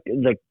 Like,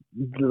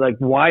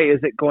 why is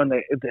it going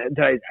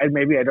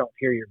maybe I don't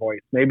hear your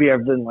voice. Maybe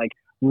I've been, like,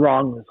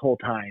 wrong this whole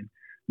time.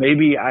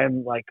 Maybe I've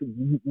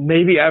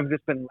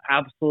just been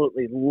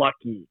absolutely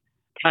lucky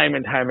time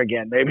and time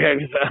again. Maybe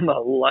I'm a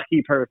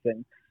lucky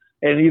person.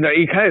 And, you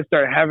kind of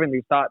start having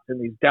these thoughts, and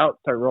these doubts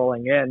start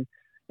rolling in.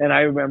 And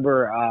I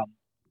remember,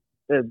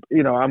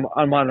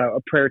 I'm on a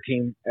prayer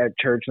team at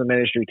church, the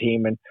ministry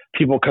team, and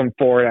people come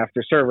forward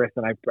after service,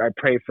 and I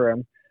pray for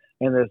them.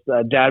 And this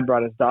dad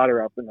brought his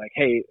daughter up and like,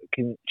 hey,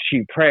 can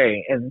she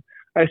pray? And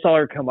I saw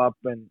her come up,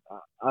 and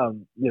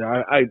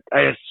I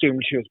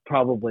assumed she was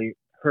probably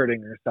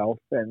hurting herself,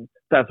 and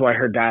that's why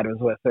her dad was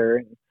with her.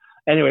 And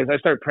anyways, I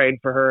started praying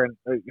for her and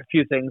a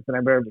few things, and I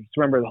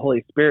remember the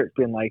Holy Spirit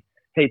being like,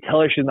 hey,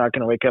 tell her she's not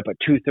going to wake up at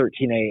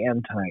 2:13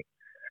 a.m. tonight.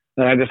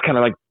 And I just kind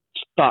of like,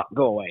 stop,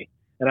 go away.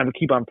 And I would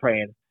keep on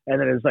praying. And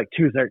then it was like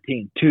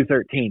 2:13,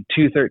 2:13,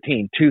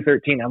 2:13,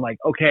 2:13. I'm like,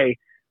 okay,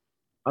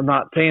 I'm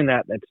not saying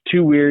that. That's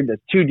too weird.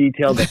 That's too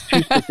detailed. That's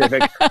too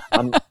specific.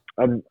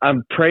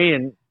 I'm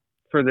praying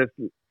for this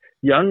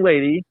young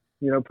lady,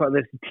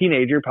 this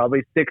teenager,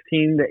 probably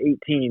 16 to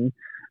 18.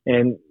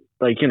 And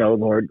like,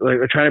 Lord,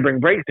 we're trying to bring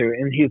breakthrough.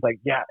 And He's like,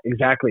 yeah,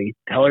 exactly.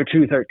 Tell her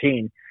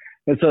 2:13.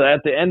 And so at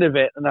the end of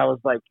it, and I was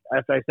like,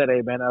 after I said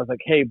amen, I was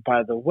like, hey,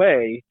 by the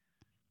way,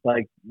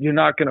 like, you're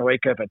not going to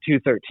wake up at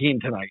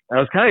 2:13 tonight. I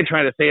was kind of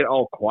trying to say it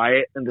all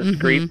quiet and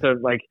discreet. Mm-hmm. So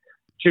like,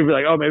 she'd be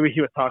like, oh, maybe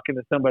he was talking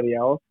to somebody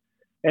else.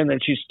 And then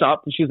she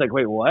stopped and she's like,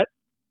 wait, what?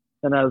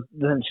 And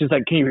then she's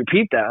like, can you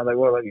repeat that? I was like,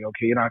 well,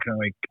 okay, you're not going to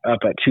wake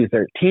up at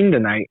 2:13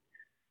 tonight.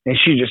 And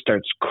she just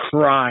starts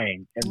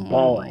crying and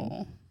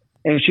bawling.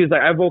 And she's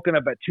like, I've woken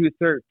up at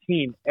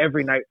 2:13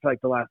 every night for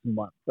like the last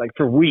month, like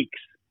for weeks.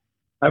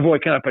 I've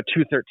woken up at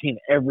 2:13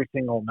 every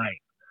single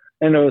night.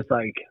 And it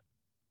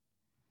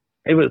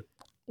was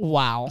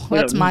wow,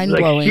 that's mind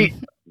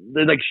blowing.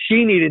 Like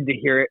she needed to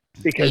hear it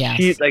because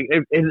she like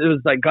it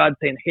was like God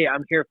saying, hey,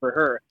 I'm here for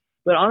her.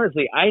 But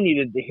honestly, I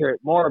needed to hear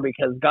it more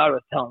because God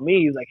was telling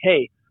me, He's like,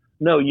 hey,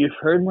 no, you've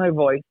heard my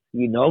voice.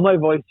 You know my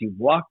voice. You've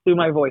walked through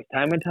my voice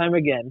time and time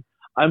again.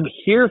 I'm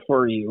here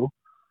for you.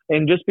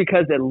 And just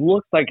because it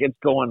looks like it's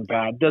going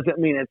bad doesn't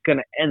mean it's going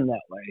to end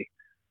that way.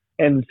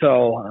 And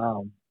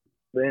so,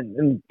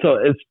 so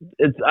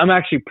it's I'm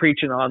actually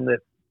preaching on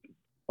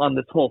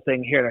this whole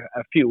thing here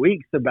in a few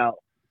weeks about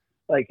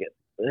like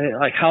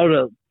how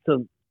to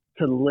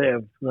to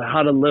live,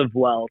 how to live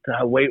well,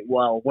 to wait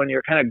well when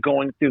you're kind of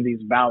going through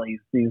these valleys,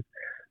 these,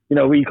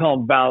 we call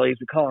them valleys,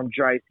 we call them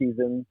dry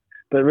seasons,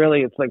 but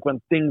really it's like when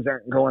things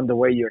aren't going the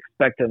way you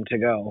expect them to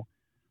go.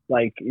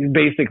 Like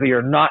basically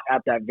you're not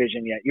at that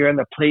vision yet. You're in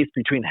the place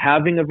between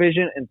having a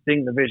vision and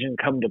seeing the vision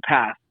come to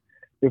pass.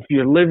 If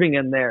you're living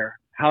in there,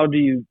 how do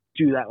you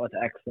do that with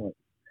excellence?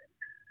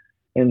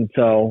 And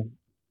so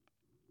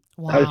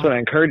I just want to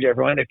encourage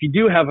everyone, if you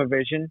do have a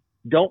vision,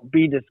 don't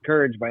be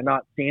discouraged by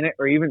not seeing it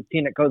or even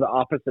seeing it go the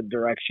opposite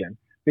direction,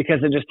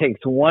 because it just takes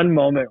one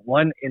moment,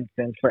 one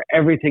instance for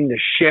everything to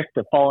shift,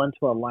 to fall into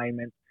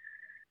alignment.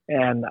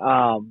 And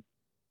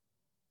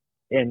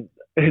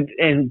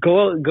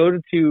go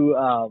to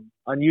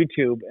on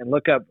YouTube and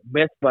look up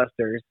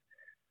Mythbusters.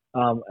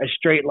 A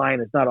straight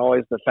line is not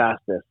always the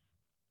fastest,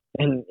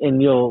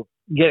 and you'll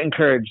get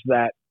encouraged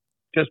that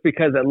just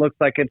because it looks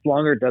like it's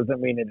longer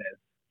doesn't mean it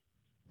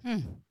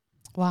is.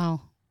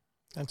 Wow.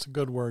 That's a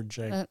good word,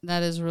 Jake.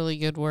 That is a really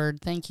good word.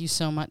 Thank you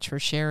so much for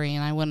sharing.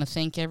 And I want to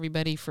thank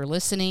everybody for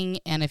listening.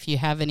 And if you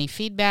have any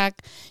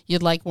feedback,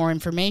 you'd like more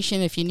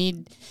information, if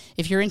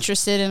you're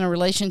interested in a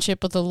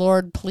relationship with the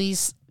Lord,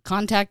 please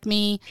contact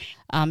me.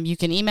 You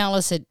can email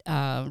us at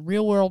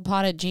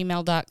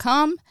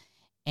realworldpod@gmail.com,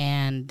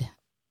 and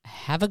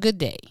have a good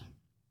day.